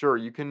 sure,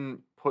 you can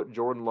put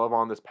Jordan Love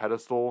on this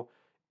pedestal.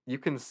 You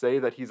can say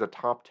that he's a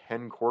top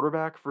 10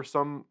 quarterback for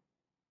some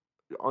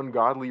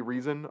ungodly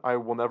reason I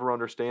will never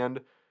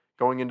understand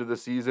going into the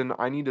season.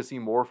 I need to see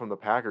more from the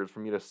Packers for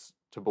me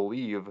to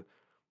believe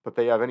that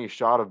they have any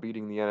shot of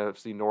beating the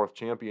NFC North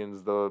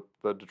champions, the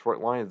Detroit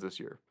Lions, this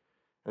year.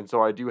 And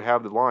so I do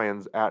have the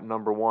Lions at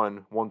number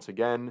 1 once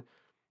again.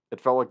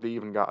 It felt like they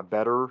even got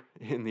better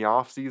in the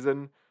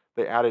offseason.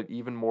 They added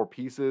even more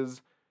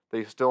pieces.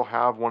 They still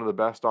have one of the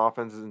best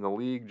offenses in the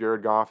league.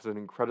 Jared Goff is an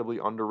incredibly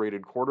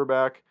underrated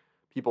quarterback.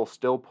 People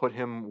still put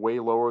him way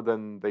lower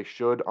than they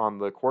should on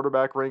the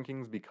quarterback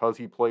rankings because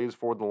he plays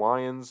for the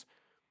Lions.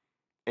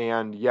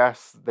 And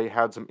yes, they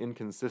had some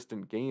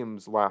inconsistent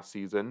games last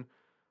season,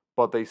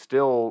 but they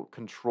still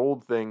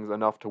controlled things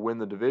enough to win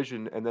the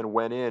division and then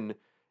went in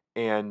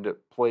and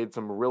played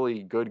some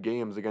really good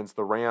games against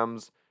the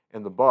Rams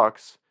and the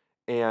Bucks.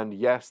 And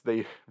yes,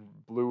 they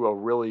blew a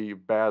really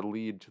bad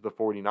lead to the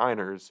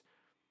 49ers.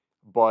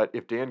 But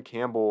if Dan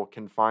Campbell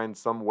can find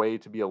some way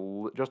to be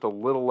just a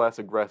little less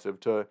aggressive,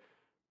 to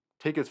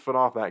take his foot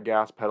off that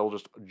gas pedal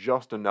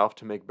just enough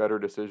to make better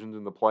decisions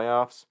in the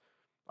playoffs,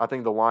 I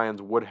think the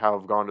Lions would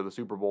have gone to the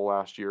Super Bowl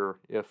last year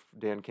if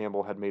Dan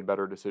Campbell had made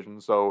better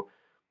decisions. So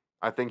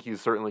I think he's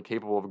certainly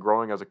capable of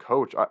growing as a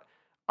coach.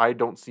 I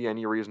don't see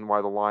any reason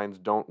why the Lions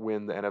don't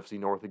win the NFC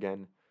North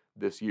again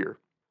this year.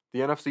 The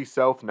NFC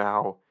South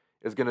now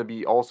is going to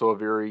be also a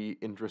very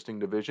interesting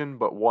division,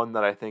 but one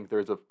that I think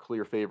there's a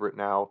clear favorite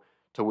now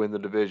to win the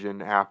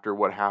division after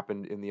what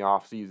happened in the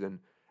offseason.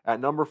 At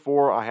number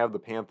 4, I have the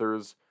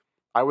Panthers.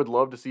 I would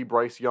love to see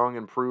Bryce Young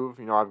improve.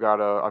 I've got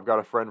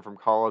a friend from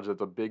college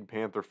that's a big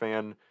Panther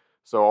fan,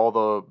 so all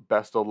the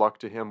best of luck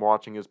to him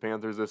watching his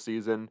Panthers this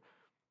season.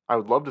 I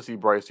would love to see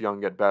Bryce Young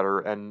get better,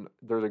 and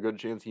there's a good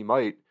chance he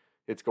might,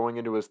 It's going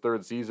into his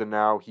third season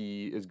now.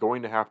 He is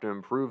going to have to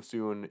improve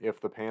soon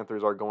if the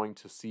Panthers are going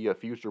to see a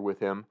future with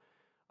him.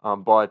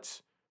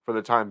 But for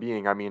the time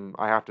being, I mean,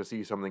 I have to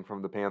see something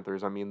from the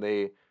Panthers. I mean,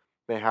 they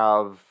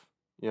have,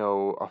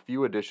 a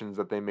few additions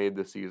that they made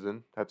this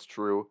season. That's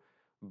true.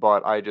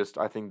 But I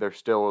think they're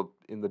still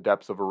in the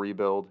depths of a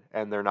rebuild,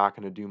 and they're not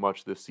going to do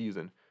much this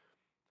season.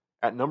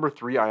 At number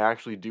 3, I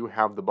actually do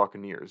have the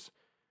Buccaneers.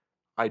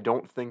 I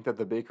don't think that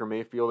the Baker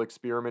Mayfield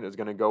experiment is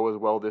going to go as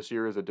well this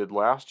year as it did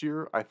last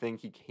year. I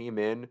think he came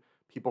in,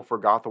 people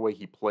forgot the way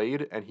he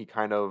played, and he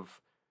kind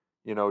of,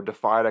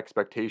 defied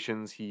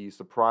expectations. He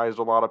surprised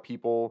a lot of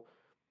people,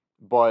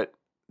 but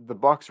the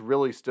Bucs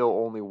really still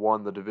only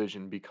won the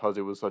division because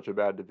it was such a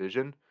bad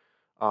division.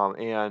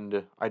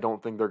 And I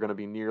don't think they're going to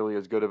be nearly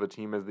as good of a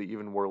team as they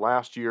even were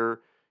last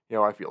year.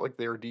 I feel like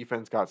their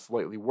defense got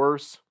slightly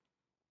worse.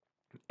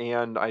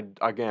 And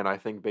I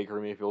think Baker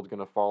Mayfield's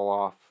going to fall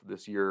off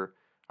this year.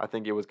 I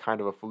think it was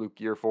kind of a fluke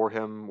year for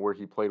him where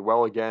he played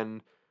well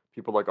again.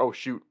 People like, oh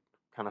shoot,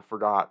 kind of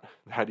forgot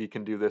that he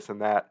can do this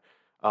and that.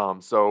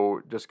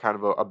 So just kind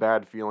of a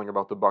bad feeling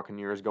about the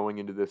Buccaneers going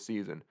into this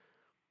season.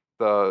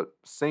 The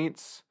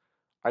Saints,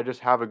 I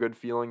just have a good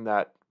feeling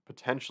that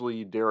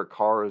potentially Derek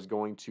Carr is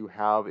going to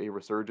have a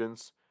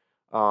resurgence.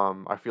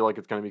 I feel like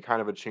it's going to be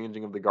kind of a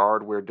changing of the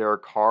guard where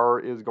Derek Carr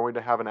is going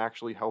to have an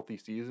actually healthy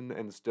season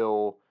and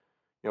still,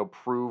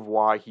 prove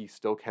why he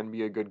still can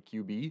be a good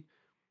QB.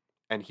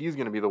 And he's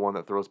going to be the one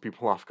that throws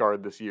people off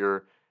guard this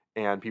year,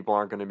 and people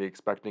aren't going to be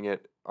expecting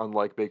it,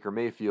 unlike Baker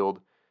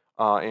Mayfield.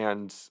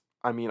 And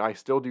I mean, I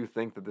still do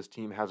think that this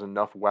team has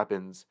enough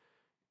weapons.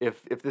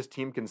 If this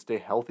team can stay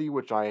healthy,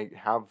 which I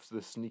have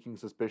the sneaking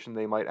suspicion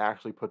they might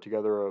actually put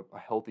together a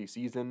healthy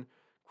season.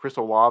 Chris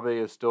Olave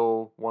is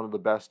still one of the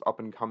best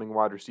up-and-coming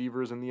wide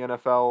receivers in the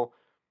NFL.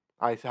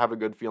 I have a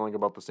good feeling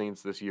about the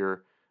Saints this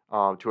year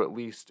to at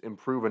least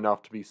improve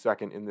enough to be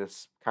second in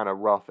this kind of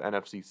rough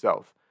NFC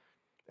South.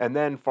 And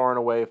then far and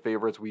away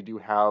favorites, we do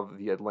have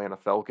the Atlanta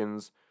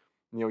Falcons.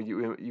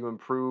 You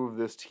improve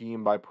this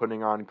team by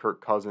putting on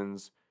Kirk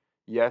Cousins.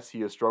 Yes,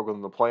 he has struggled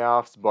in the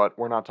playoffs, but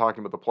we're not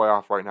talking about the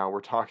playoffs right now.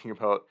 We're talking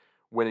about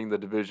winning the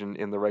division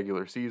in the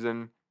regular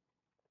season.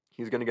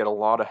 He's going to get a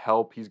lot of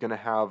help. He's going to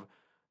have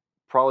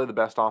probably the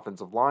best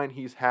offensive line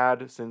he's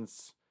had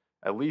since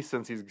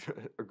he's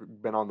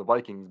been on the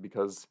Vikings,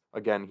 because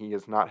again, he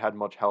has not had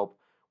much help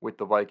with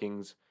the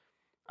Vikings.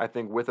 I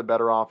think with a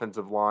better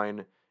offensive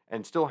line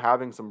and still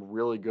having some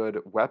really good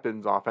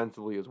weapons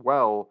offensively as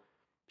well,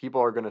 people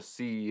are going to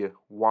see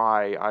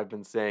why I've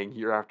been saying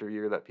year after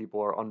year that people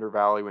are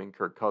undervaluing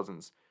Kirk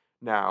Cousins.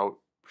 Now,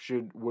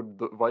 should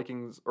the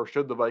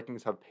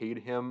Vikings have paid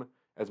him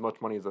as much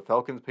money as the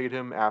Falcons paid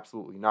him?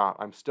 Absolutely not.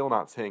 I'm still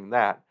not saying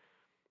that.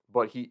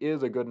 But he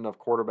is a good enough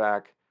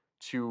quarterback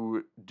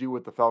to do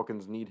what the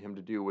Falcons need him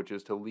to do, which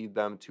is to lead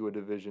them to a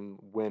division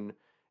win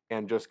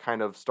and just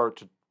kind of start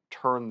to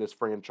turn this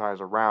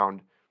franchise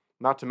around.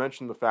 Not to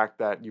mention the fact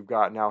that you've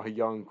got now a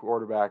young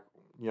quarterback,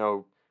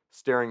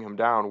 staring him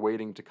down,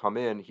 waiting to come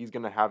in. He's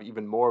going to have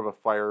even more of a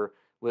fire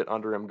lit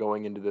under him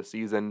going into the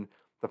season.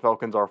 The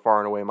Falcons are far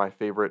and away my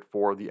favorite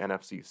for the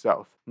NFC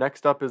South.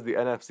 Next up is the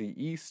NFC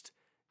East,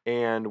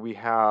 and we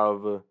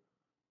have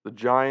the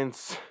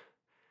Giants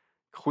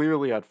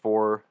clearly at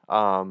 4.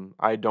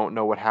 I don't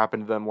know what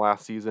happened to them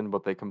last season,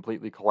 but they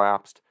completely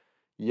collapsed.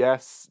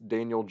 Yes,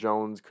 Daniel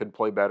Jones could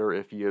play better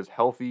if he is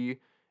healthy,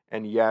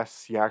 and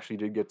yes, he actually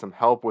did get some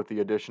help with the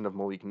addition of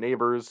Malik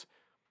Neighbors,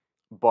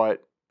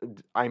 but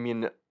I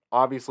mean,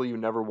 obviously you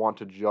never want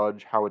to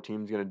judge how a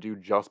team's going to do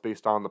just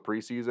based on the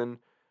preseason,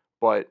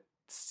 but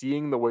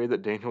seeing the way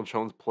that Daniel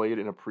Jones played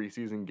in a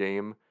preseason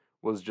game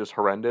was just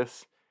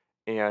horrendous,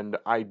 and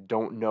I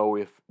don't know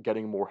if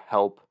getting more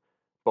help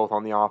both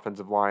on the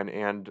offensive line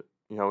and,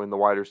 in the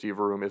wide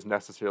receiver room is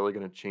necessarily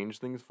going to change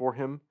things for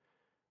him.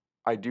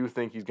 I do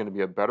think he's going to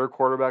be a better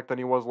quarterback than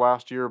he was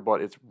last year,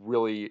 but it's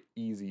really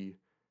easy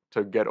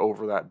to get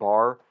over that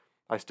bar.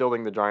 I still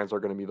think the Giants are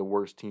going to be the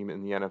worst team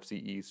in the NFC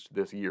East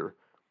this year.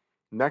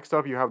 Next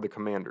up, you have the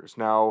Commanders.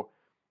 Now,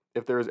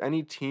 if there is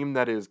any team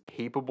that is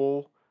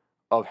capable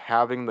of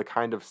having the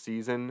kind of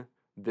season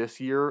this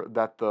year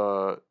that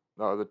the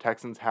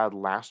Texans had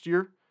last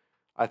year,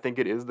 I think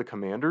it is the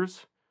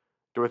Commanders.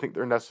 Do I think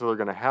they're necessarily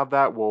going to have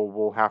that? Well,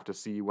 we'll have to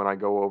see when I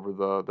go over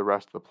the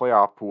rest of the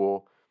playoff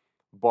pool.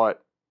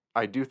 But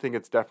I do think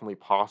it's definitely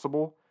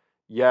possible.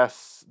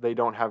 Yes, they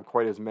don't have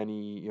quite as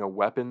many,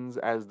 weapons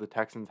as the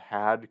Texans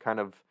had, kind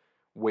of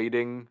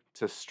waiting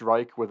to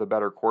strike with a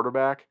better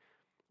quarterback.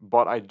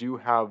 But I do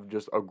have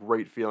just a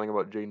great feeling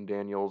about Jaden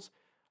Daniels.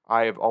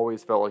 I have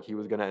always felt like he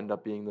was going to end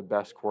up being the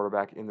best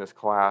quarterback in this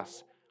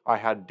class. I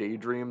had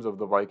daydreams of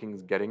the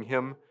Vikings getting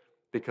him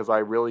because I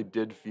really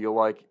did feel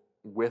like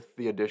with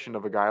the addition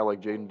of a guy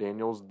like Jaden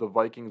Daniels, the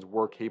Vikings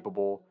were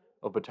capable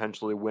of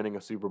potentially winning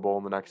a Super Bowl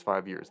in the next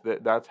 5 years.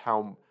 That's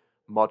how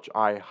much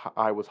I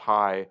was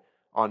high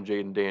on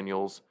Jaden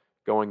Daniels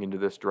going into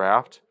this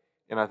draft,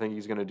 and I think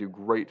he's going to do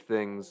great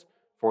things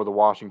for the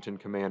Washington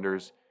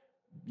Commanders.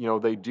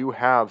 They do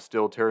have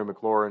still Terry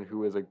McLaurin,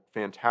 who is a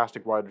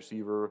fantastic wide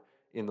receiver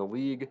in the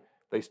league.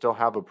 They still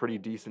have a pretty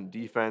decent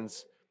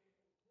defense.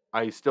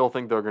 I still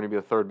think they're going to be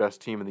the third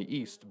best team in the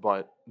East,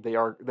 but they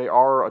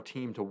are a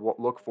team to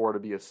look for to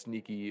be a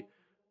sneaky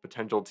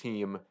potential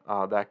team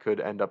that could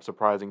end up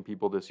surprising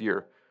people this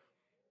year.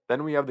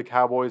 Then we have the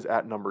Cowboys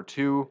at number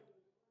 2.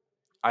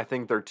 I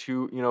think they're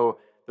too,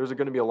 there's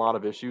going to be a lot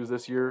of issues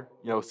this year.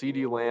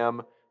 CD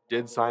Lamb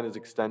did sign his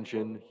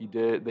extension.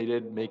 They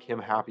did make him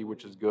happy,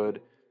 which is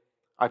good.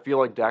 I feel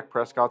like Dak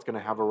Prescott's going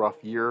to have a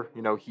rough year.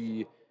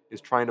 He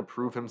is trying to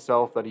prove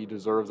himself that he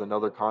deserves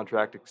another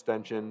contract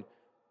extension.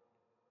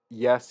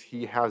 Yes,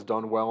 he has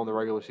done well in the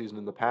regular season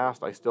in the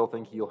past. I still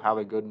think he'll have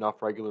a good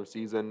enough regular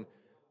season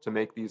to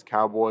make these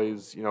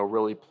Cowboys,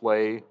 really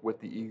play with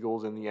the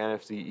Eagles in the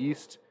NFC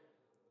East.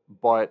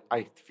 But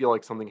I feel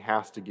like something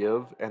has to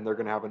give, and they're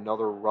going to have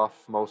another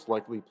rough, most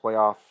likely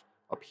playoff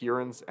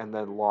appearance and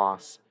then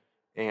loss.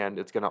 And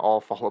it's going to all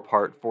fall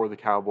apart for the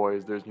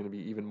Cowboys. There's going to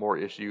be even more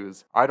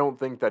issues. I don't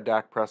think that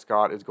Dak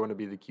Prescott is going to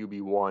be the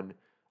QB1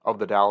 of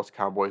the Dallas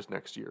Cowboys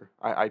next year.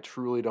 I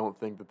truly don't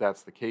think that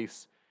that's the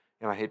case.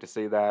 And I hate to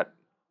say that.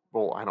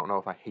 Well, I don't know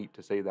if I hate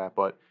to say that,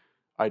 but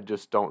I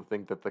just don't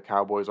think that the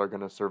Cowboys are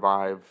going to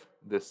survive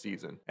this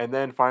season. And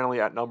then finally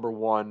at number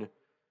 1,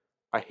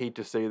 I hate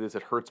to say this,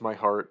 it hurts my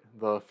heart.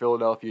 The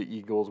Philadelphia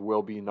Eagles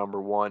will be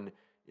number 1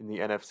 in the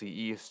NFC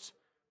East.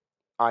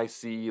 I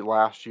see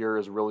last year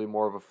as really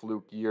more of a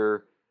fluke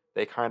year.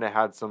 They kind of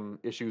had some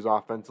issues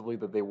offensively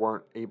that they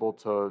weren't able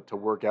to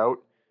work out.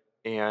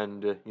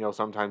 And,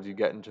 sometimes you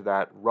get into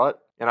that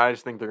rut. And I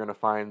just think they're going to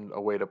find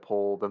a way to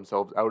pull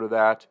themselves out of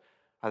that.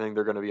 I think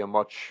they're going to be a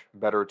much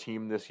better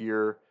team this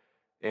year.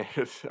 And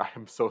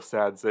I'm so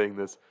sad saying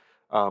this.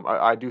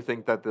 I do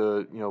think that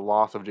the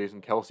loss of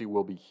Jason Kelce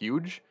will be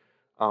huge.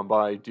 But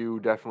I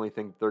do definitely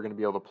think they're going to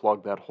be able to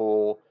plug that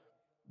hole.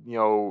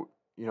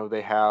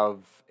 They have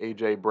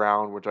A.J.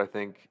 Brown, which I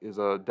think is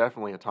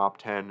definitely a top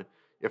 10,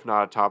 if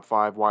not a top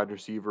 5 wide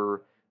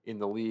receiver in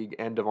the league,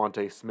 and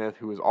Devontae Smith,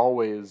 who is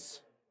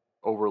always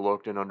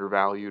overlooked and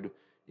undervalued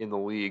in the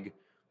league.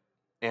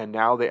 And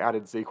now they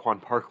added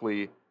Saquon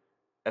Barkley,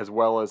 as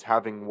well as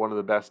having one of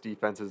the best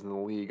defenses in the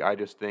league. I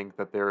just think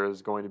that there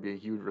is going to be a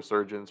huge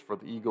resurgence for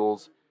the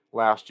Eagles.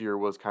 Last year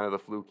was kind of the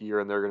fluke year,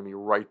 and they're going to be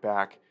right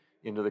back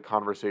into the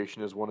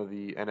conversation as one of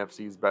the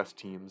NFC's best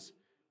teams,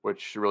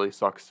 which really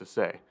sucks to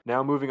say.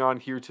 Now moving on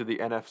here to the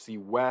NFC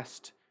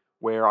West,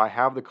 where I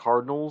have the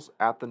Cardinals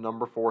at the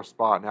number 4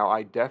 spot. Now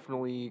I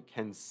definitely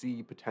can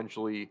see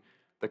potentially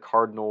the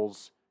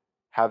Cardinals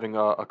having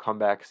a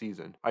comeback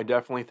season. I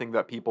definitely think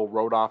that people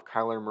wrote off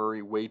Kyler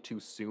Murray way too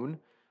soon.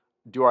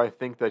 Do I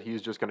think that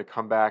he's just going to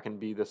come back and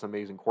be this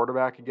amazing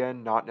quarterback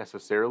again? Not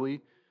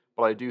necessarily.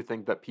 But I do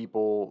think that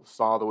people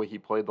saw the way he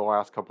played the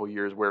last couple of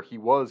years where he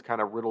was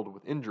kind of riddled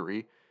with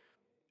injury,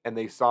 and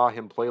they saw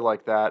him play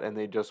like that, and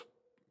they just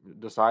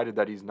decided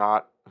that he's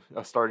not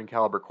a starting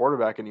caliber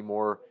quarterback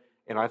anymore.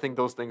 And I think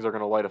those things are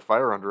going to light a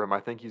fire under him. I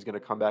think he's going to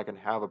come back and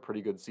have a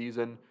pretty good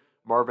season.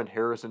 Marvin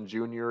Harrison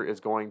Jr. is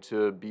going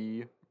to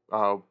be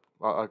a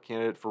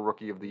candidate for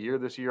Rookie of the Year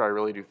this year. I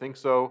really do think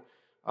so,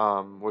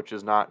 which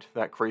is not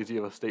that crazy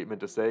of a statement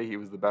to say. He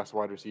was the best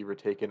wide receiver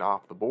taken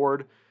off the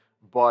board.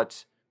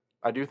 But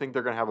I do think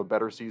they're going to have a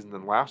better season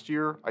than last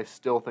year. I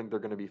still think they're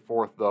going to be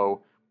 4th,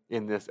 though,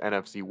 in this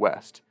NFC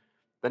West.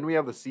 Then we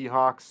have the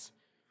Seahawks.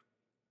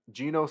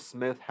 Geno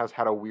Smith has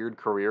had a weird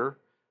career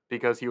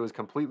because he was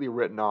completely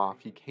written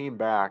off. He came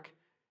back,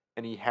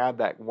 and he had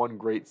that one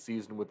great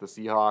season with the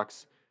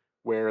Seahawks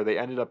where they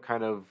ended up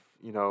kind of,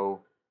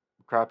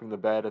 crapping the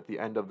bed at the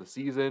end of the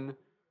season,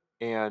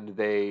 and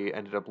they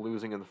ended up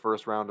losing in the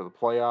first round of the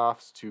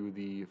playoffs to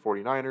the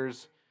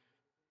 49ers.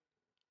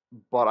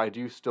 But I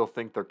do still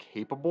think they're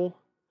capable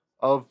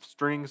of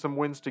stringing some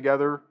wins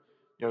together.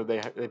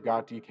 They've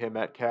got DK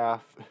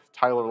Metcalf.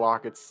 Tyler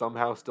Lockett's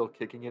somehow still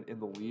kicking it in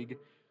the league.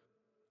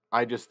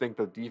 I just think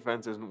the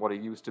defense isn't what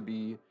it used to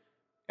be,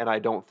 and I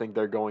don't think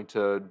they're going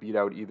to beat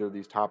out either of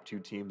these top 2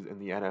 teams in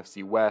the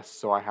NFC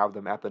West, so I have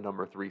them at the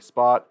number 3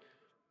 spot.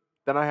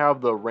 Then I have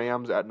the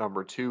Rams at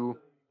number 2.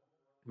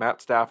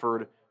 Matt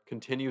Stafford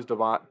continues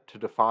to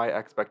defy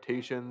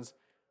expectations.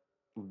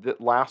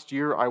 Last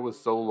year, I was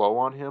so low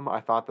on him.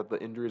 I thought that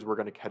the injuries were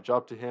going to catch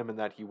up to him and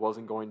that he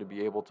wasn't going to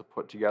be able to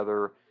put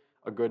together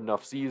a good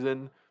enough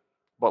season.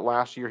 But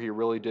last year, he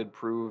really did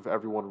prove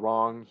everyone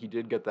wrong. He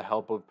did get the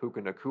help of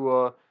Puka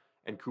Nacua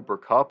and Cooper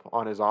Kupp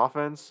on his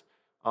offense.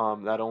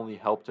 That only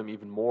helped him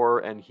even more,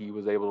 and he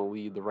was able to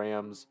lead the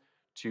Rams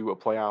to a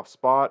playoff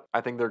spot.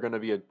 I think they're going to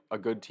be a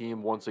good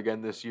team once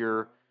again this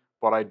year,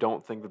 but I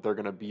don't think that they're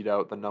going to beat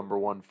out the number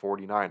 1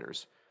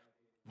 49ers.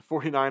 The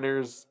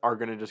 49ers are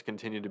going to just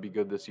continue to be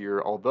good this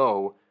year,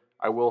 although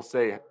I will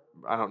say,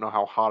 I don't know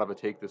how hot of a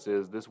take this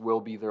is, this will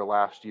be their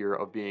last year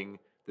of being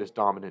this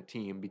dominant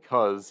team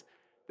because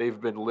they've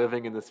been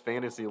living in this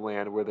fantasy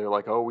land where they're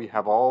like, oh, we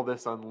have all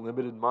this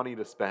unlimited money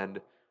to spend.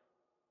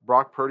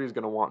 Brock Purdy's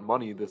going to want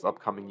money this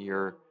upcoming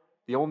year.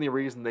 The only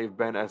reason they've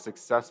been as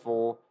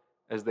successful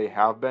as they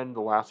have been the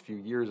last few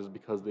years is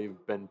because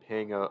they've been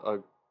paying a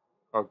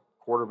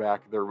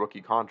quarterback their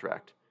rookie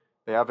contract.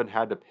 They haven't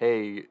had to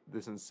pay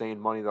this insane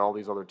money that all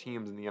these other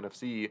teams in the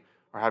NFC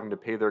are having to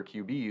pay their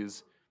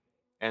QBs.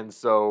 And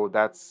so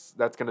that's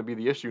going to be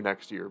the issue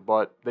next year.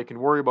 But they can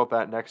worry about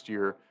that next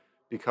year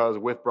because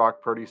with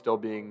Brock Purdy still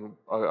being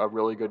a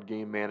really good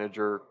game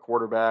manager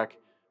quarterback,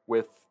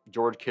 with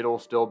George Kittle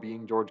still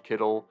being George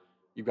Kittle,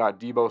 you've got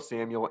Deebo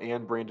Samuel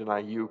and Brandon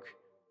Ayuk.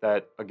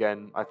 That,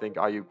 again, I think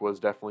Ayuk was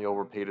definitely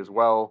overpaid as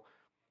well.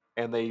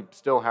 And they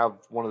still have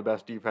one of the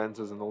best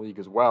defenses in the league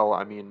as well.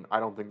 I mean, I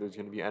don't think there's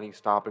going to be any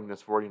stopping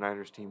this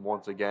 49ers team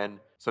once again.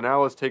 So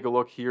now let's take a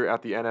look here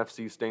at the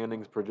NFC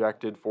standings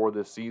projected for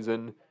this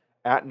season.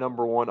 At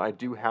number 1, I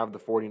do have the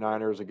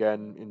 49ers.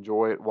 Again,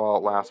 enjoy it while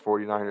it lasts,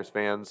 49ers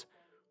fans.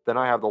 Then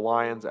I have the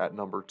Lions at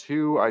number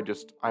 2.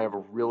 I have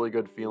a really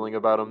good feeling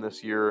about them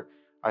this year.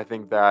 I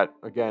think that,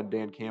 again,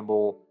 Dan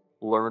Campbell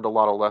learned a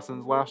lot of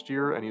lessons last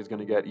year, and he's going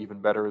to get even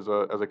better as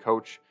a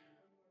coach.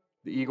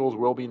 The Eagles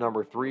will be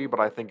number 3, but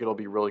I think it'll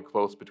be really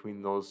close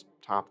between those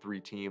top 3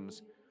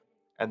 teams.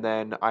 And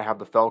then I have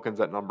the Falcons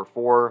at number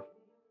 4.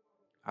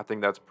 I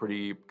think that's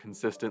pretty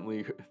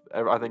consistently,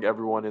 I think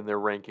everyone in their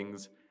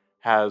rankings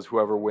has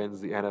whoever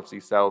wins the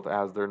NFC South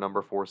as their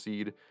number 4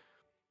 seed.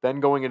 Then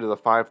going into the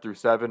 5 through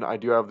 7, I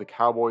do have the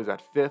Cowboys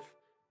at 5th.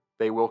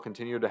 They will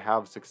continue to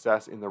have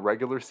success in the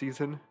regular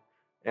season,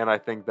 and I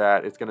think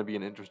that it's going to be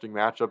an interesting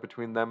matchup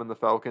between them and the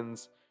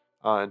Falcons,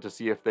 and to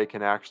see if they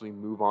can actually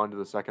move on to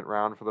the second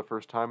round for the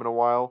first time in a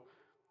while.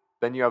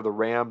 Then you have the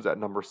Rams at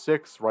number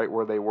 6, right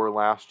where they were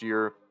last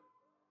year.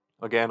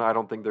 Again, I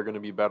don't think they're going to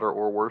be better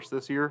or worse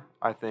this year.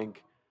 I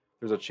think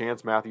there's a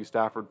chance Matthew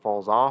Stafford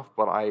falls off,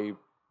 but I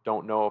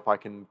don't know if I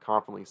can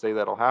confidently say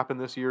that'll happen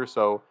this year,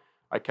 so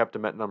I kept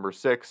them at number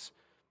 6.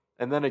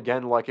 And then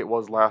again, like it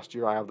was last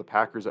year, I have the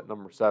Packers at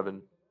number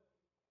 7.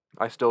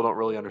 I still don't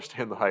really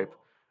understand the hype.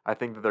 I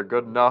think that they're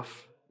good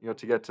enough,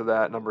 to get to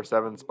that number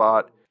 7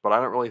 spot, but I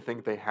don't really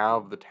think they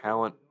have the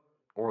talent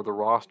or the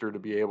roster to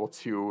be able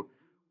to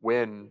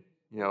win,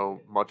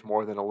 much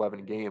more than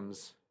 11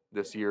 games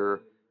this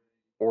year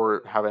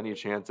or have any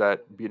chance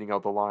at beating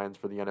out the Lions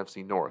for the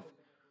NFC North.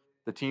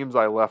 The teams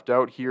I left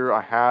out here,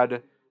 I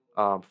had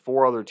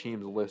 4 other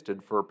teams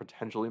listed for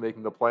potentially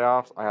making the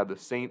playoffs. I had the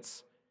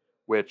Saints,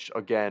 which,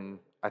 again,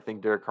 I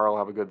think Derek Carr will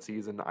have a good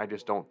season. I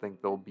just don't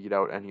think they'll beat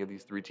out any of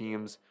these 3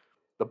 teams.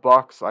 The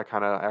Bucks, I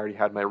already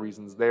had my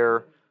reasons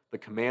there. The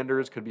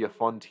Commanders could be a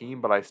fun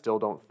team, but I still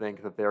don't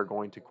think that they're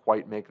going to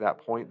quite make that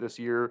point this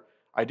year.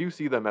 I do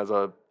see them as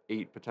a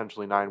 8,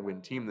 potentially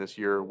 9-win team this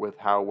year with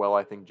how well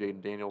I think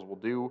Jaden Daniels will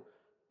do,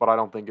 but I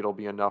don't think it'll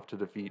be enough to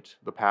defeat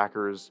the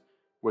Packers,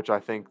 which I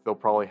think they'll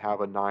probably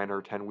have a 9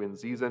 or 10-win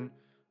season.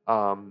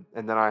 And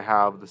then I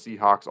have the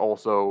Seahawks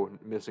also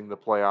missing the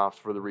playoffs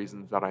for the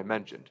reasons that I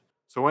mentioned.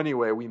 So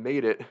anyway, we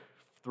made it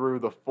through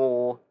the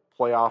full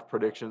playoff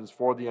predictions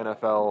for the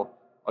NFL.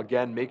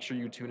 Again, make sure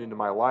you tune into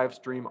my live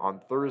stream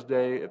on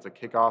Thursday. It's a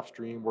kickoff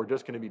stream. We're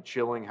just going to be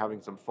chilling,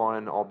 having some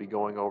fun. I'll be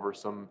going over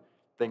some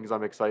things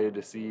I'm excited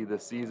to see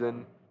this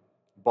season.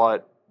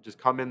 But just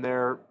come in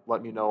there,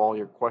 let me know all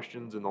your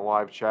questions in the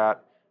live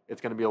chat.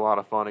 It's going to be a lot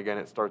of fun. Again,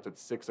 it starts at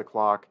 6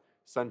 o'clock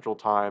Central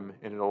Time,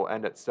 and it'll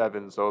end at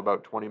 7, so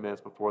about 20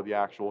 minutes before the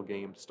actual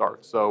game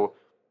starts. So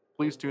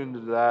please tune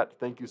into that.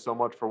 Thank you so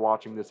much for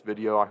watching this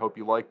video. I hope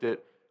you liked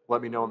it.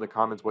 Let me know in the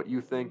comments what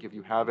you think. If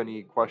you have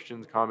any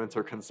questions, comments,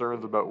 or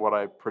concerns about what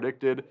I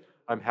predicted,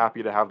 I'm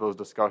happy to have those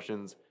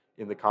discussions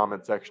in the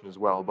comment section as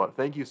well. But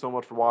thank you so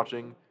much for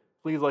watching.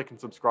 Please like and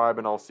subscribe,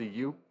 and I'll see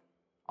you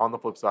on the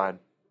flip side.